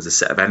 doubling up as a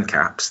set of end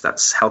caps.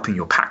 That's helping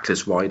your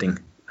packless riding,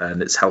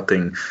 and it's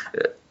helping.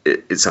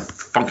 It's a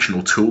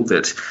functional tool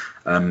that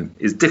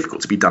is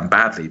difficult to be done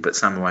badly, but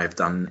Samurai have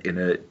done in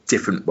a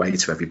different way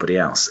to everybody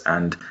else,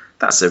 and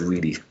that's a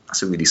really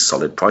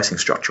solid pricing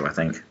structure, I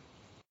think.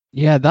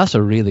 Yeah, that's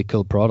a really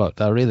cool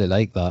product. I really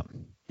like that.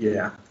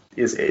 Yeah,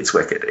 it's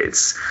wicked.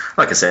 It's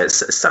like I say,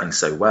 it's selling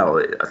so well.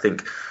 I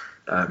think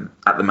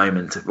at the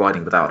moment,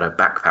 riding without a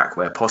backpack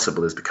where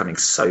possible is becoming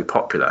so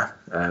popular.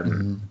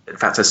 In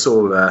fact, I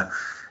saw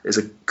is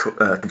a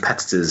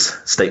competitor's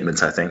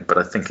statement, I think, but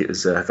I think it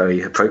was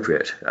very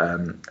appropriate.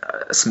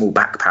 A small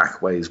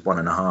backpack weighs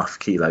 1.5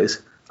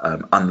 kilos,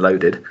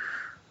 unloaded,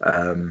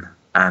 and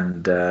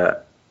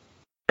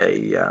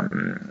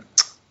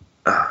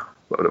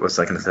what was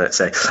I going to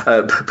say?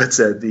 But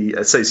the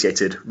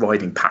associated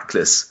riding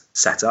packless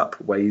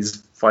setup weighs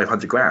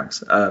 500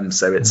 grams.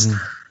 So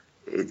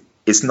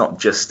it's not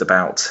just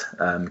about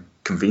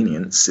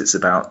convenience; it's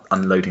about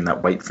unloading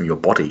that weight from your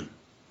body.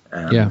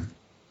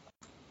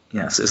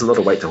 Yeah, so it's a lot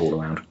of weight to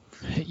haul around.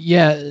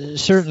 Yeah,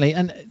 certainly.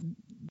 And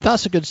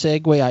that's a good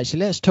segue,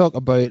 actually. Let's talk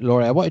about,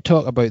 Laurie, I want to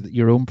talk about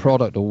your own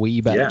product a wee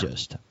bit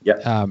just.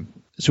 Yeah.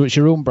 So it's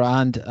your own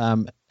brand.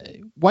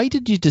 Why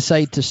did you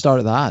decide to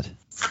start that?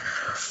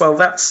 Well,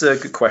 that's a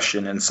good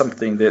question, and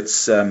something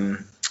that's a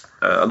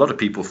lot of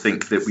people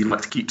think that we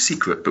like to keep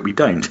secret, but we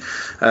don't.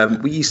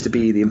 We used to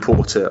be the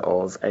importer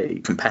of a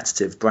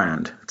competitive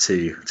brand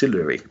to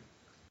Lurie.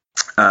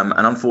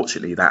 And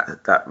unfortunately,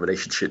 that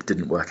relationship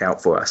didn't work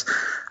out for us.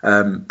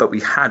 But we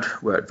had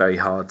worked very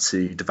hard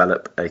to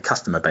develop a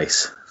customer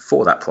base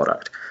for that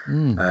product.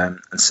 And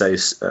so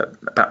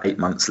about 8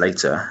 months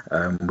later,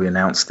 we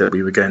announced that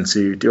we were going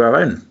to do our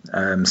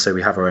own. So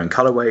we have our own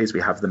colorways. We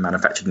have them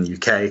manufactured in the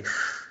UK.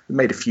 We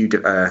made a few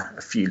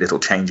little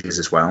changes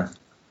as well.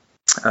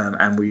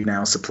 And we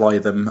now supply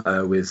them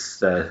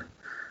with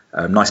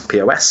nice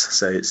POS.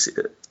 So it's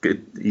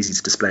good, easy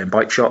to display in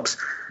bike shops.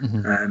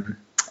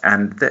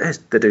 And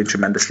they're doing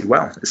tremendously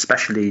well,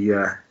 especially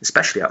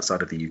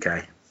outside of the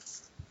UK.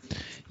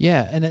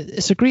 Yeah, and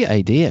it's a great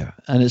idea.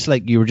 And it's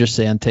like you were just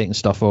saying, taking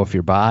stuff off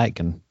your bike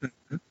and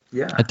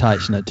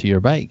attaching it to your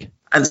bike.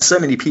 And so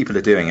many people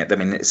are doing it. I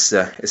mean, it's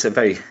a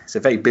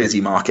very busy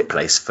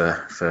marketplace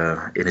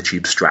for inner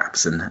tube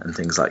straps and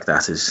things like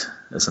that, as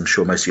I'm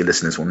sure most of your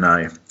listeners will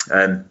know.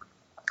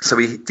 So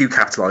we do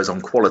capitalise on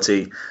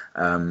quality.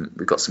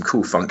 We've got some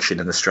cool function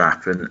in the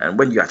strap, and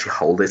when you actually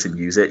hold it and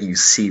use it, you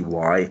see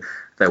why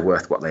they're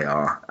worth what they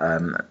are.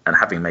 And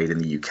having made in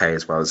the UK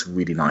as well is a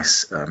really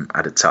nice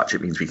added touch.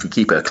 It means we can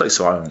keep a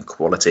closer eye on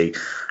quality,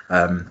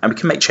 and we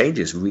can make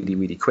changes really,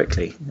 really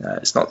quickly.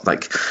 It's not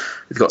like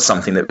we've got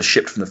something that was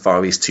shipped from the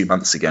Far East 2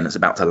 months ago and it's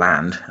about to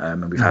land,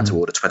 and we've had to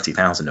order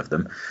 20,000 of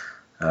them.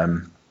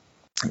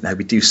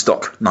 We do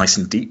stock nice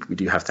and deep. We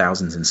do have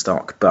thousands in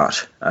stock,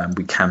 but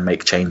we can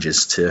make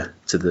changes to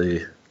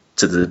the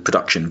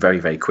production very,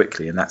 very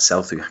quickly, and that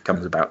sell-through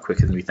comes about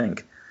quicker than we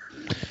think.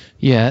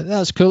 Yeah,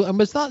 that's cool. And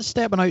was that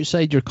stepping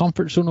outside your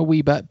comfort zone a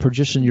wee bit,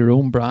 producing your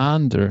own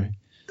brand, or?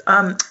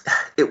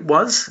 It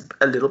was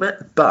a little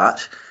bit,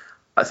 but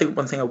I think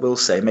one thing I will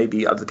say,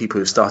 maybe other people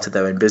who've started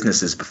their own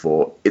businesses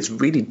before, it's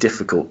really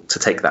difficult to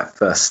take that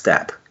first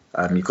step.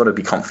 You've got to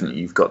be confident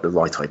you've got the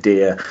right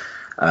idea.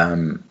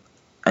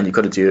 and you've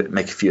got to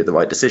make a few of the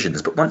right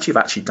decisions. But once you've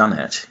actually done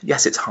it,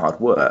 yes, it's hard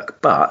work,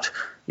 but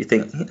you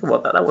think, you know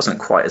what, that wasn't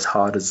quite as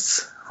hard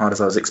as I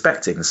was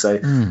expecting. So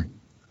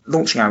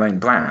launching our own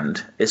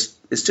brand is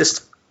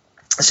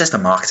just a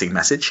marketing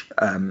message,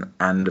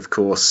 and of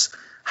course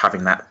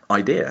having that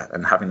idea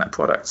and having that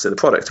product. So the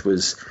product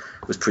was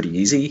pretty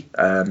easy.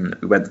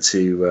 We went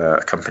to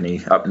a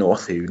company up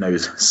north who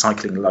knows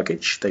cycling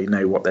luggage. They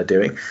know what they're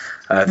doing.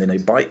 They know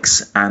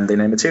bikes and they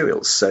know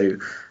materials. So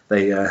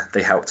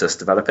they helped us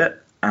develop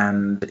it,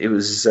 and it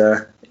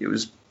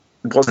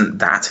wasn't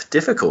that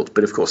difficult.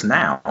 But of course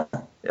now,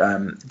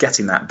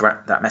 getting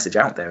that message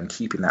out there and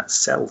keeping that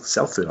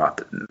sell-through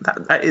up,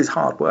 that is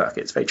hard work.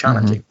 It's very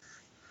challenging.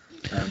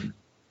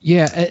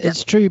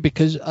 It's true,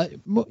 because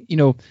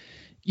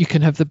you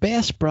can have the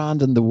best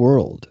brand in the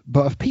world,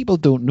 but if people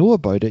don't know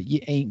about it,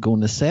 you ain't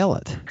going to sell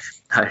it.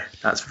 No,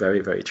 that's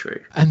very, very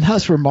true. And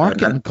that's where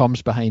marketing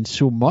comes behind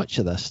so much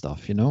of this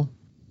stuff,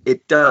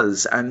 It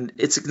does, and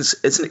it's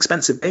an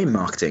expensive game,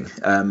 marketing.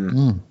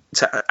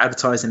 To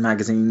advertise in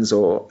magazines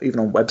or even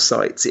on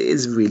websites, it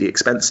is really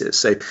expensive.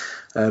 So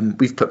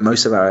we've put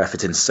most of our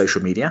effort into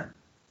social media.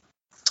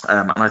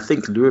 And I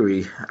think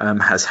Louri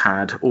has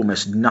had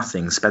almost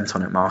nothing spent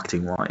on it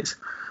marketing-wise,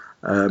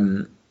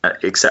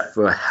 except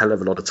for a hell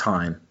of a lot of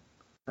time.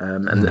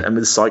 And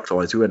with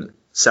Cyclewise, we went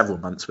several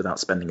months without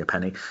spending a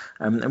penny.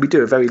 And we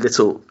do a very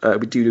little.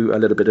 We do a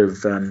little bit of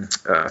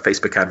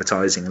Facebook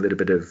advertising, a little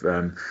bit of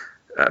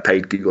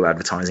paid Google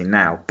advertising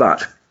now,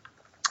 but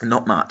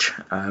not much.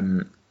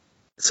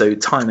 So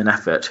time and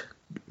effort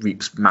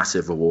reaps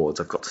massive rewards,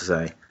 I've got to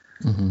say.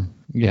 Mm-hmm.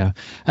 Yeah,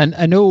 and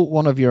I know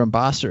one of your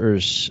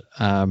ambassadors,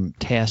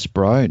 Tess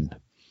Brown,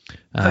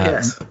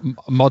 yes.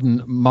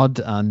 Mud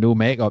and No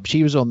Makeup.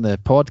 She was on the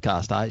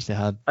podcast. I actually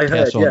had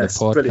Tess on the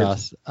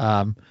podcast.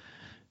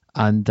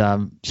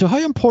 So how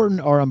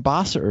important are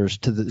ambassadors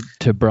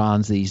to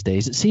brands these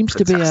days? It seems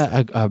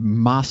Fantastic. To be a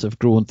massive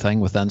growing thing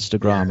with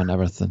Instagram and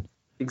everything.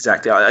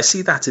 Exactly. I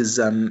see that as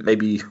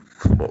maybe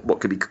what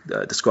could be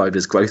described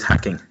as growth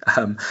hacking.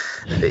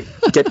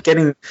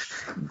 Getting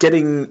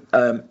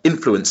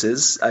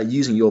influencers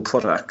using your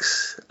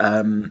products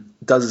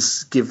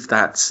does give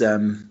that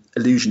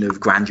illusion of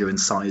grandeur and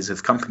size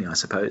of company, I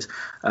suppose.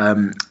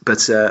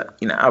 But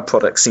our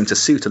products seem to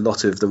suit a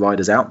lot of the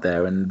riders out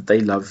there, and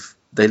they love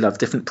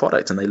different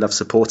products and they love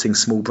supporting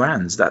small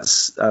brands.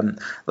 That's I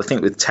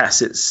think with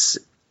Tess, it's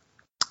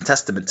a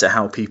testament to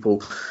how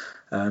people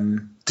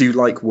do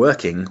like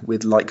working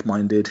with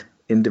like-minded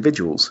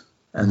individuals.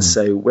 And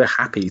so we're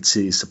happy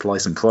to supply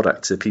some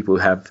product to people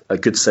who have a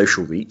good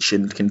social reach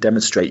and can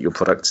demonstrate your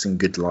products in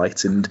good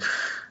light. And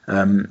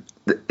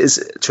there's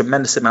a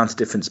tremendous amount of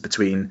difference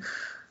between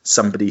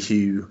somebody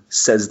who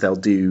says they'll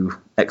do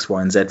X, Y,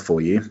 and Z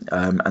for you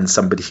and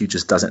somebody who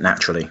just does it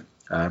naturally.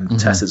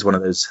 Tess is one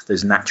of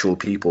those natural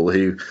people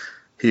who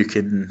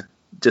can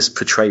just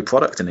portray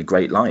product in a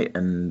great light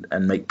and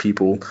make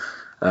people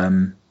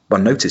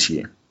notice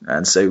you.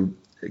 And so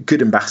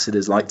good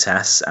ambassadors like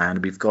Tess,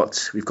 and we've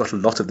got a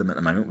lot of them at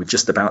the moment. We're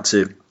just about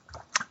to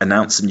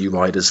announce some new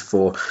riders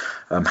for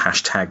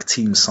hashtag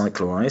Team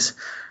Cyclewise.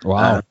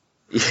 Wow.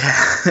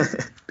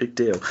 Big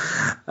deal.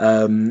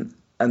 And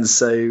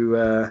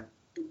so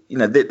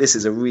this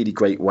is a really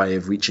great way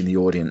of reaching the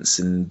audience,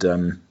 and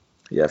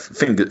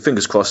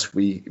fingers crossed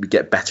we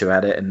get better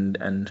at it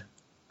and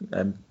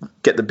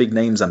get the big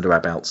names under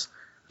our belts.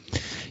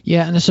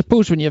 Yeah, and I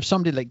suppose when you have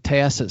somebody like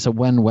Tess, it's a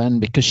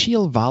win-win, because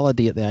she'll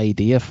validate the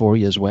idea for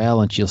you as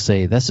well, and she'll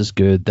say, this is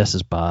good, this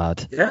is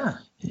bad. Yeah.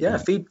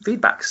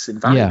 Feedback's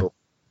invaluable.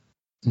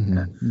 Yeah. Mm-hmm.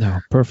 Yeah. No,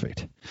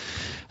 perfect.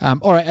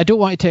 All right, I don't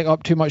want to take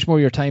up too much more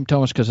of your time,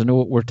 Thomas, because I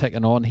know we're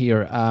ticking on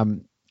here.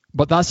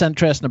 But that's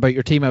interesting about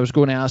your team. I was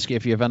going to ask you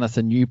if you have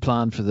anything new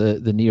planned for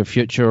the near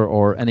future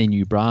or any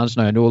new brands.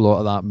 Now, I know a lot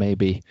of that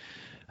maybe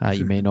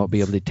you may not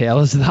be able to tell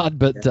us that,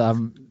 but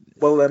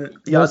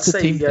I'd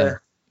say...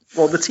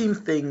 Well, the team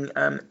thing,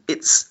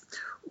 it's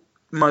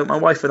my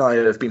wife and I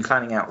have been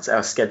planning out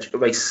our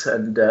race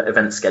and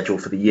event schedule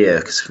for the year,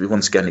 because we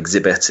want to go and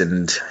exhibit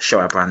and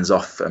show our brands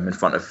off in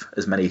front of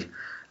as much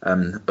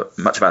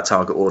of our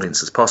target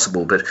audience as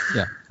possible. But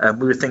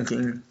we were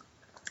thinking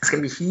it's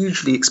going to be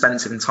hugely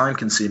expensive and time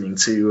consuming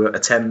to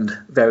attend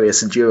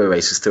various enduro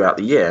races throughout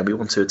the year. We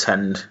want to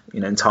attend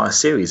entire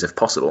series if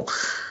possible.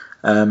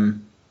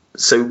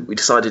 So we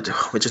decided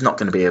we're just not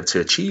going to be able to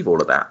achieve all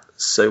of that.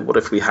 So what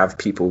if we have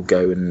people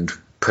go and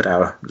put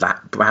our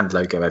brand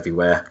logo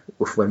everywhere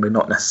when we're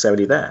not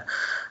necessarily there?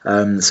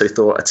 So we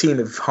thought a team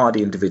of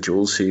hardy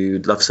individuals who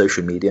love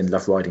social media and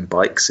love riding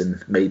bikes,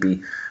 and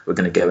maybe we're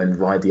going to go and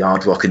ride the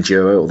Ardrock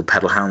Enduro or the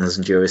Pedal Hounds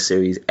Enduro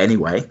Series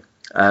anyway.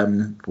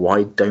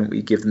 Why don't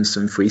we give them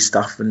some free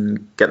stuff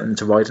and get them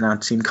to ride in our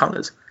team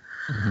colours?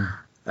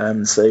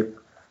 So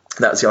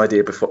that's the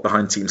idea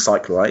behind Team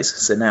Cyclewise.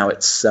 So now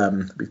it's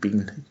we've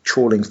been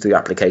trawling through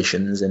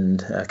applications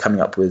and coming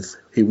up with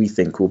who we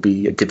think will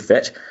be a good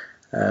fit,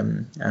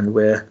 and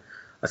we're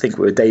I think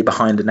we're a day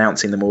behind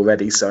announcing them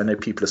already, so I know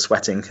people are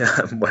sweating,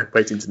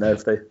 waiting to know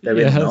if they're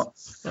in or not.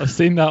 I've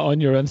seen that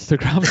on your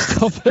Instagram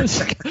stuff.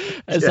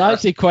 It's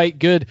actually quite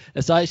good.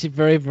 It's actually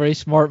very, very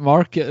smart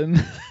marketing.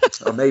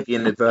 Or maybe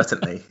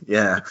inadvertently,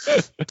 yeah.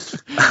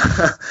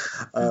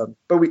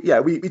 But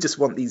we just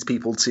want these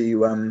people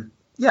to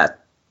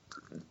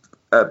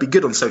be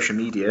good on social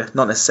media,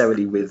 not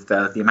necessarily with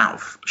the amount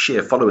of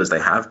sheer followers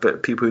they have,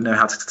 but people who know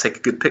how to take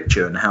a good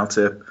picture and how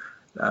to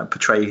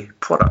portray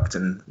product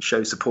and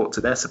show support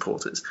to their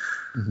supporters.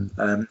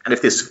 And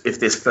if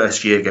this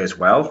first year goes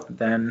well,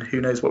 then who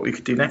knows what we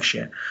could do next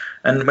year.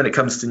 And when it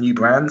comes to new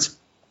brands,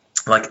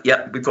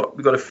 we've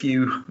got a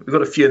few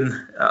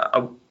in,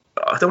 I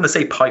don't want to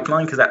say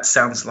pipeline because that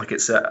sounds like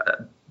it's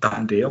a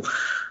done deal.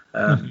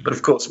 But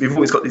of course, we've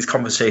always got these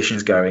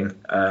conversations going,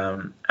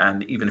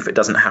 and even if it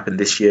doesn't happen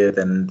this year,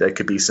 then there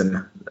could be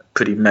some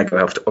pretty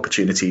mega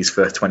opportunities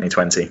for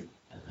 2020.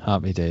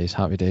 Happy days.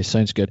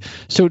 Sounds good.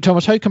 So,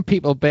 Thomas, how can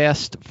people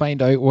best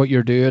find out what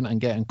you're doing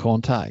and get in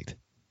contact?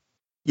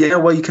 Yeah,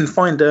 well, you can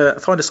find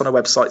us on our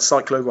website,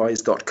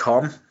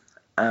 cyclorise.com,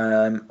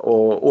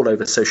 or all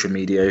over social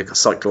media.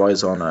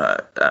 Cyclorise on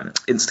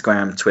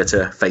Instagram,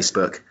 Twitter,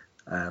 Facebook,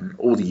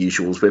 all the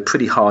usuals. We're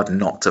pretty hard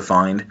not to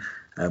find.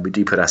 We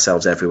do put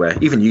ourselves everywhere,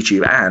 even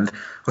YouTube, and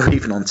we're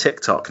even on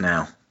TikTok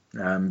now.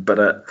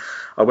 But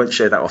I won't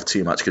show that off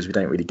too much because we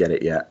don't really get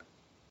it yet.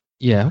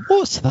 Yeah,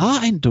 what's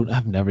that?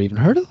 I've never even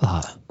heard of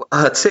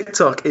that.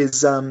 TikTok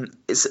is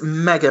it's a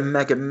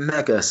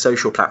mega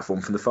social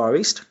platform from the Far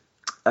East.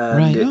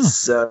 Right.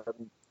 It's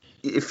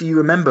if you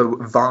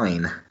remember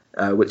Vine,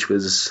 which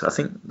was, I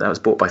think that was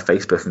bought by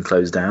Facebook and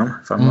closed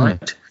down, if I'm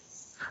right.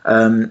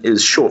 It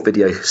was short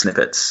video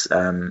snippets,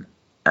 and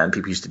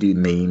people used to do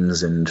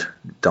memes and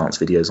dance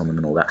videos on them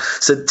and all that.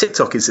 So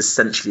TikTok is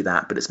essentially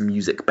that, but it's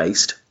music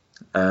based.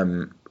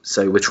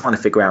 So we're trying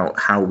to figure out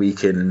how we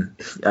can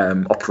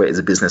operate as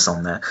a business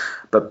on there.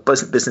 But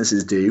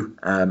businesses do,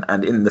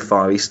 and in the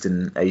Far East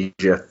and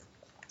Asia,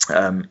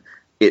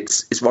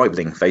 it's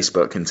rivaling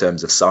Facebook in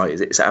terms of size.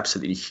 It's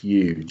absolutely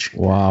huge.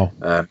 Wow.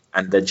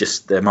 And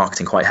they're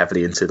marketing quite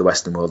heavily into the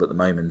Western world at the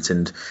moment,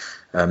 and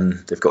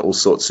they've got all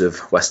sorts of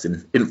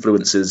Western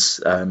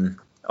influencers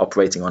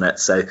operating on it.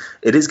 So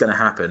it is going to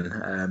happen.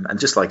 And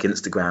just like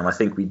Instagram, I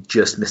think we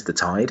just missed the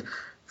tide.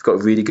 We've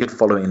got a really good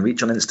following and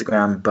reach on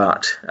Instagram,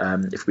 but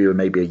if we were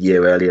maybe a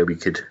year earlier, we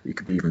could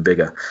be even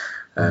bigger.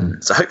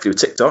 So hopefully with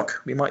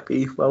TikTok, we might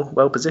be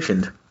well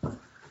positioned.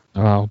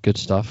 Wow, good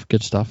stuff.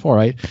 All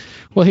right.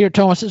 Well, here,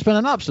 Thomas, it's been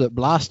an absolute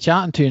blast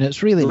chatting to you, and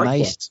it's really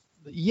nice.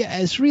 Yeah,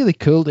 it's really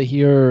cool to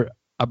hear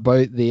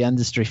about the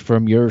industry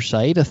from your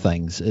side of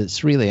things.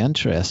 It's really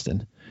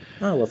interesting.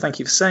 Oh, well, thank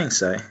you for saying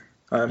so.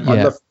 I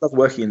love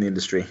working in the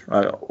industry.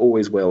 I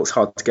always will. It's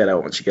hard to get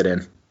out once you get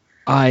in.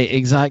 Aye,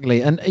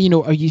 exactly. And,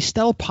 are you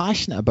still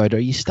passionate about it? Are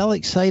you still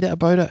excited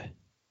about it?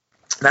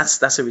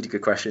 That's a really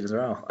good question as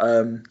well.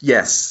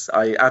 Yes,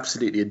 I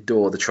absolutely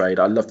adore the trade.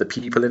 I love the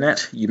people in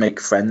it. You make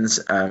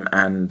friends,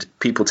 and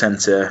people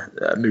tend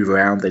to move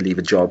around. They leave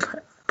a job,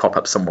 pop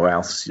up somewhere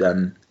else.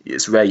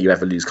 It's rare you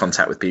ever lose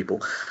contact with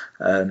people.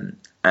 I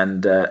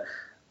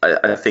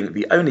think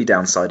the only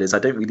downside is I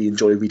don't really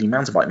enjoy reading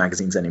mountain bike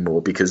magazines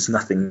anymore because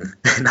nothing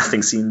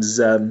seems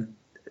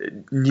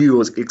new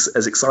or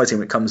as exciting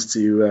when it comes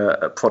to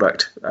a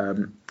product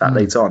that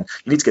late on.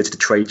 You need to go to the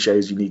trade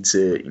shows. You need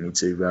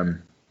to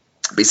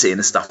be seeing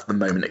the stuff the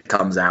moment it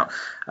comes out.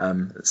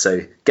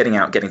 So getting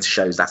to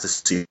shows, that's a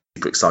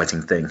super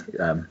exciting thing.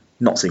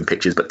 Not seeing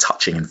pictures, but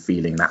touching and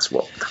feeling. That's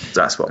what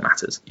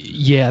matters.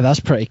 Yeah,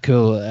 that's pretty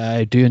cool.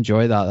 I do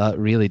enjoy that. That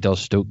really does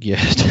stoke you,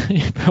 to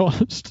be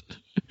honest.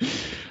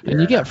 And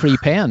you get free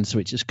pens,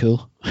 which is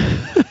cool.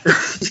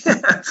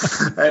 Yeah,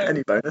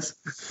 any bonus.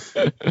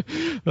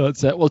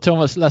 That's it. Well,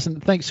 Thomas, listen,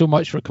 thanks so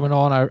much for coming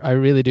on. I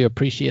really do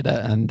appreciate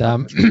it, and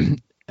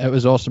it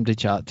was awesome to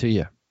chat to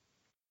you.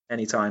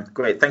 Anytime.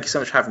 Great. Thank you so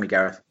much for having me,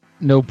 Gareth.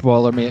 No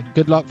bother, mate.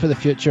 Good luck for the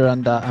future,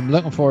 and I'm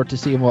looking forward to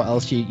seeing what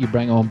else you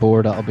bring on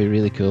board. That'll be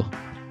really cool.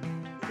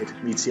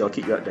 Good. Me too. I'll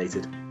keep you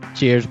updated.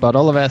 Cheers, bud.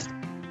 All the best.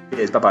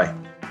 Cheers. Bye-bye.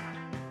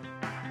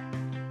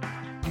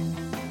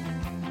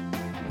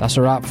 That's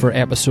a wrap for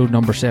episode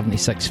number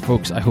 76,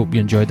 folks. I hope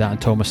you enjoyed that.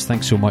 And Thomas,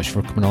 thanks so much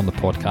for coming on the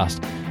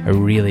podcast. I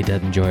really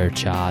did enjoy our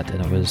chat,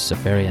 and it was a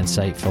very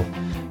insightful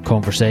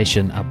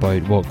conversation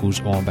about what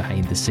goes on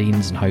behind the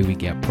scenes and how we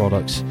get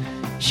products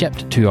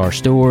shipped to our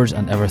stores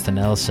and everything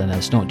else. And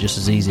it's not just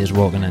as easy as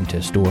walking into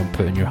a store and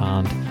putting your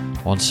hand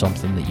on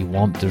something that you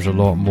want. There's a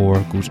lot more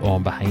goes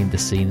on behind the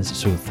scenes.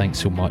 So thanks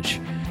so much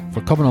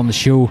for coming on the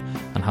show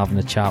and having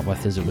a chat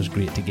with us. It was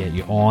great to get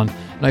you on.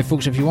 Now,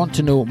 folks, if you want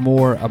to know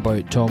more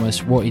about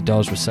Thomas, what he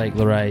does with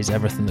Cyclorise,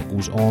 everything that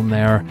goes on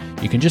there,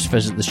 you can just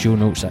visit the show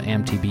notes at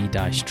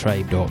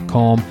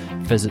mtb-tribe.com.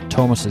 Visit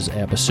Thomas's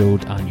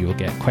episode and you'll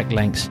get quick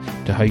links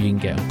to how you can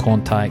get in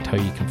contact, how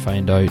you can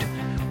find out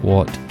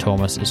what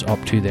Thomas is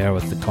up to there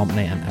with the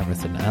company and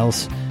everything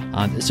else.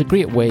 And it's a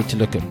great way to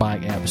look at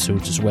back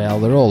episodes as well.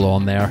 They're all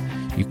on there.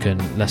 You can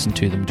listen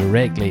to them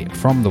directly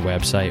from the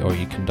website, or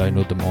you can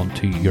download them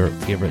onto your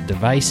favourite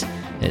device.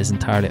 It is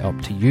entirely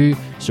up to you.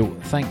 So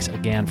thanks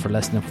again for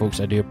listening, folks.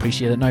 I do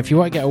appreciate it. Now, if you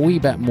want to get a wee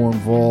bit more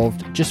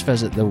involved, just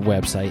visit the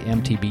website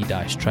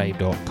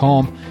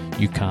mtb-tribe.com.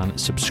 You can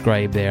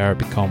subscribe there,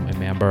 become a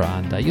member,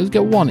 and you'll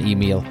get one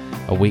email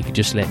a week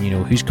just letting you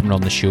know who's coming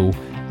on the show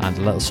and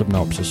a little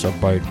synopsis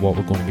about what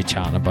we're going to be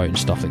chatting about and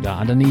stuff like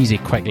that, and an easy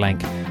quick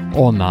link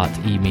on that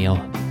email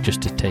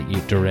just to take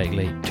you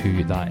directly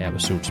to that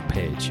episode's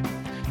page.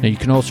 Now, you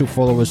can also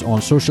follow us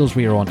on socials.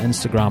 We are on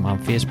Instagram and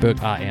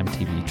Facebook at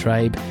MTB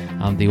Tribe,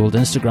 and the old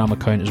Instagram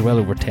account is well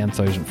over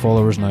 10,000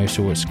 followers now,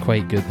 so it's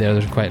quite good there.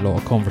 There's quite a lot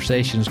of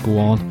conversations go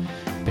on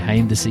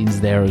behind the scenes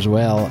there as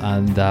well,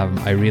 and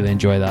I really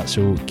enjoy that,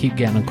 so keep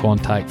getting in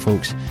contact,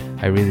 folks.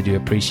 I really do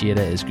appreciate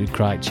it. It's good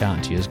crack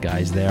chatting to you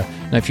guys there.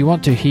 Now, if you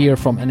want to hear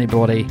from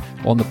anybody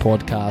on the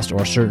podcast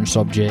or a certain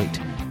subject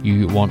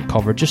you want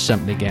covered, just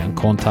simply get in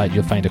contact.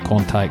 You'll find a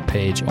contact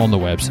page on the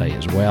website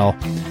as well,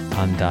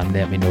 and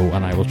let me know,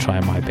 and I will try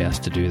my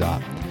best to do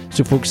that.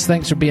 So, folks,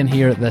 thanks for being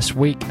here this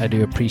week. I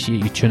do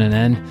appreciate you tuning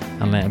in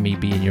and letting me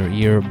be in your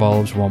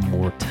earbuds one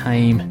more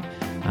time.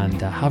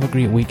 And have a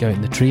great week out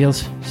in the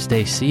trails.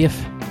 Stay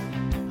safe,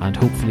 and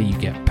hopefully you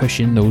get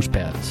pushing those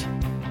pedals.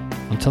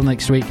 Until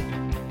next week,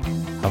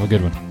 have a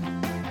good one.